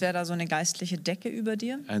fühlst, als wäre da so eine geistliche Decke über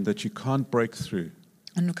dir and that you can't break through,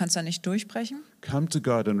 und du kannst da nicht durchbrechen, come to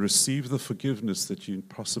God and receive the forgiveness that you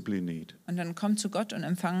possibly need. und dann komm zu Gott und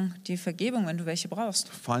empfang die Vergebung, wenn du welche brauchst.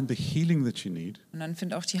 Find the healing that you need. Und dann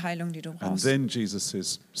find auch die Heilung, die du And brauchst. then Jesus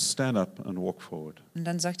says, stand up and walk forward. Und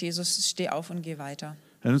dann sagt Jesus, steh auf und geh weiter.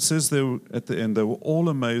 And it says at the end, they were all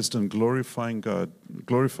amazed and glorified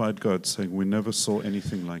God, saying, we never saw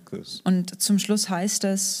anything like this. Und zum Schluss heißt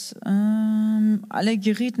es, alle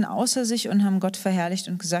gerieten außer sich und haben Gott verherrlicht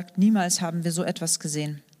und gesagt, niemals haben wir so etwas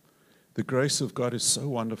gesehen. The grace of God is so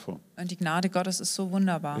wonderful. Und die Gnade Gottes ist so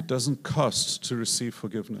wunderbar. It doesn't cost to receive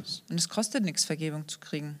forgiveness, Und es kostet nichts, Vergebung zu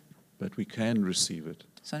kriegen, but we can receive it.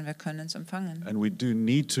 sondern wir können es empfangen. And we do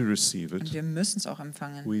need to receive Und it. wir müssen es auch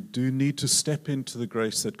empfangen. We do need to step into the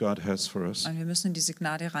grace that God has for us. Und wir müssen in diese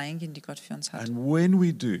Gnade reingehen, die Gott für uns hat. And when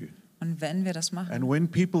we do, Und wenn wir das machen and when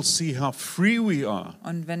people see how free we are,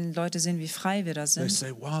 und wenn Leute sehen, wie frei wir da they sind,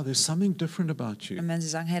 say, wow, there's something different about you. und wenn sie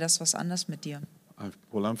sagen, hey, das ist was anderes mit dir.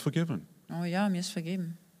 Well, I'm forgiven. Oh ja, mir ist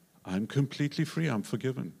vergeben. I'm completely free. I'm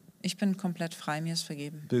forgiven. Ich bin komplett frei, mir ist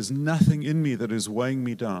vergeben. There's nothing in me that is weighing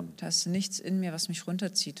me down. Da ist nichts in mir, was mich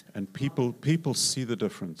runterzieht. And people see the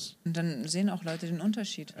difference. Und dann sehen auch Leute den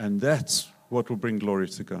Unterschied. And that's what will bring glory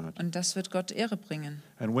to God. Und das wird Gott Ehre bringen.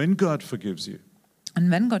 And when God forgives you,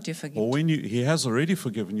 Und wenn Gott dir or vergibt, when He has already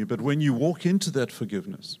forgiven you, but when you walk into that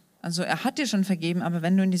forgiveness, also er hat dir schon vergeben, aber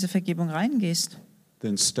wenn du in diese Vergebung reingehst,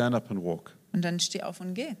 then stand up and walk, und dann steh auf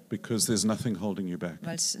und geh, because there's nothing holding you back.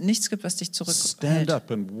 weil es nichts gibt, was dich Stand zurückhält.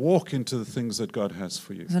 up and walk into the things that God has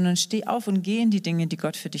for you, Sondern steh auf und geh in die Dinge, die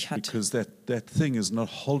Gott für dich hat, because that thing is not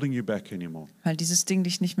holding you back anymore. weil dieses Ding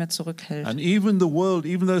dich nicht mehr zurückhält. And even the world,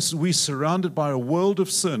 even though we're surrounded by a world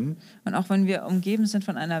of sin, Und auch wenn wir umgeben sind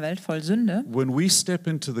von einer Welt voll Sünde, when we step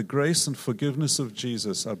into the grace and forgiveness of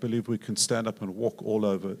Jesus, I believe we can stand up and walk all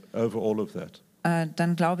over all of that.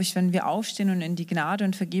 dann glaube ich, wenn wir aufstehen und in die Gnade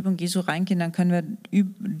und Vergebung Jesu reingehen, dann können wir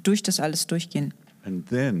durch das alles durchgehen. And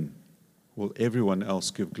then will everyone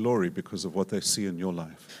else give glory because of what they see in your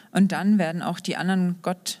life. Und dann werden auch die anderen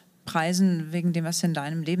Gott preisen wegen dem, was sie in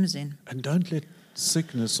deinem Leben sehen. And don't let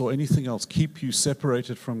sickness or anything else keep you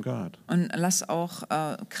separated from God. Und lass auch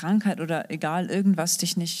Krankheit oder egal irgendwas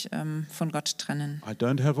dich nicht von Gott trennen. I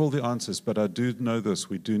don't have all the answers, but I do know this.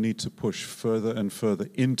 We do need to push further and further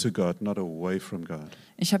into God, not away from God.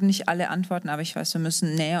 Ich habe nicht alle Antworten, aber ich weiß, wir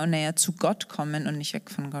müssen näher und näher zu Gott kommen und nicht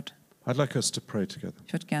weg von Gott. I'd like us to pray together.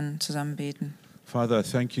 Ich würde gerne zusammen beten. Father, I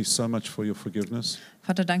thank you so much for your forgiveness.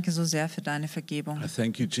 Vater, danke so sehr für deine Vergebung. I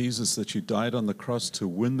thank you, Jesus, that you died on the cross to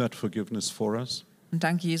win that forgiveness for us. Und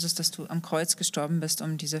danke, Jesus, dass du am Kreuz gestorben bist,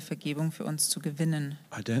 um diese Vergebung für uns zu gewinnen.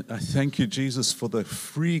 I thank you, Jesus, for the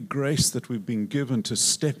free grace that we've been given to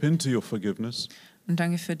step into your forgiveness. Und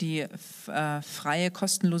danke für die freie,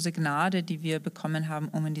 kostenlose Gnade, die wir bekommen haben,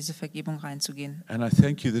 um in diese Vergebung reinzugehen. And I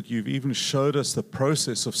thank you that you've even showed us the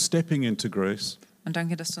process of stepping into grace, Und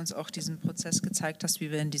danke, dass du uns auch diesen Prozess gezeigt hast,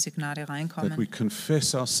 wie wir in diese Gnade that we reinkommen.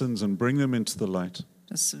 confess our sins and bring them into the light,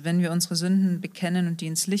 Dass, wenn wir unsere Sünden bekennen und die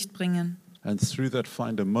ins Licht bringen, and through that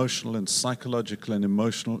find emotional and psychological and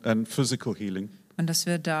emotional and physical healing. und dass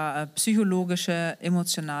wir da psychologische,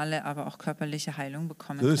 emotionale, aber auch körperliche Heilung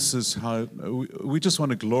bekommen können. This is how we just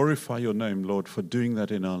want to glorify your name, Lord, for doing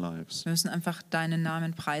that in our lives. Wir müssen einfach deinen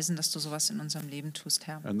Namen preisen, dass du sowas in unserem Leben tust,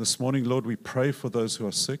 Herr. And this morning, Lord, we pray for those who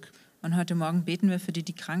are sick. Und heute Morgen beten wir für die,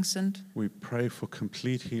 die krank sind. We pray for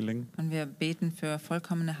complete healing, Und wir beten für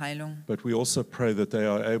vollkommene Heilung. but we also pray that they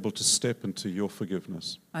are able to step into your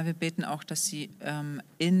forgiveness Aber wir beten auch, dass sie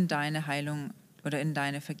in deine Heilung oder in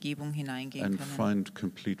deine Vergebung hineingehen and können. find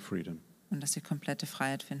complete freedom. Und dass sie komplette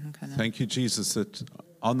Freiheit finden können. Thank you, Jesus, that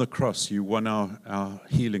on the cross you won our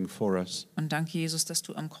healing for us. Und danke, Jesus, dass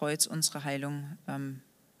du am Kreuz unsere Heilung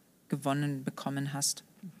gewonnen bekommen hast.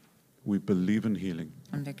 We believe in healing,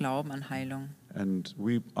 Und wir glauben an Heilung. and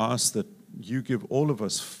we ask that you give all of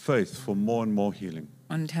us faith for more and more healing.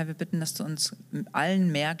 Und Herr, wir bitten, dass du uns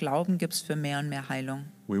allen mehr Glauben gibst für mehr und mehr Heilung.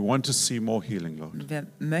 We want to see more healing, Lord. Und wir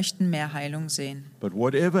möchten mehr Heilung sehen. But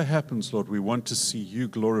whatever happens, Lord, we want to see you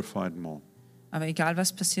glorified more. Aber egal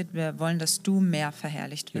was passiert, wir wollen, dass du mehr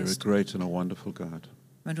verherrlicht You're a wirst, great and a wonderful God.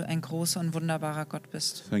 weil du ein großer und wunderbarer Gott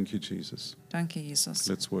bist. Thank you, Jesus. Danke, Jesus.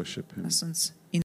 Let's worship him. Lass uns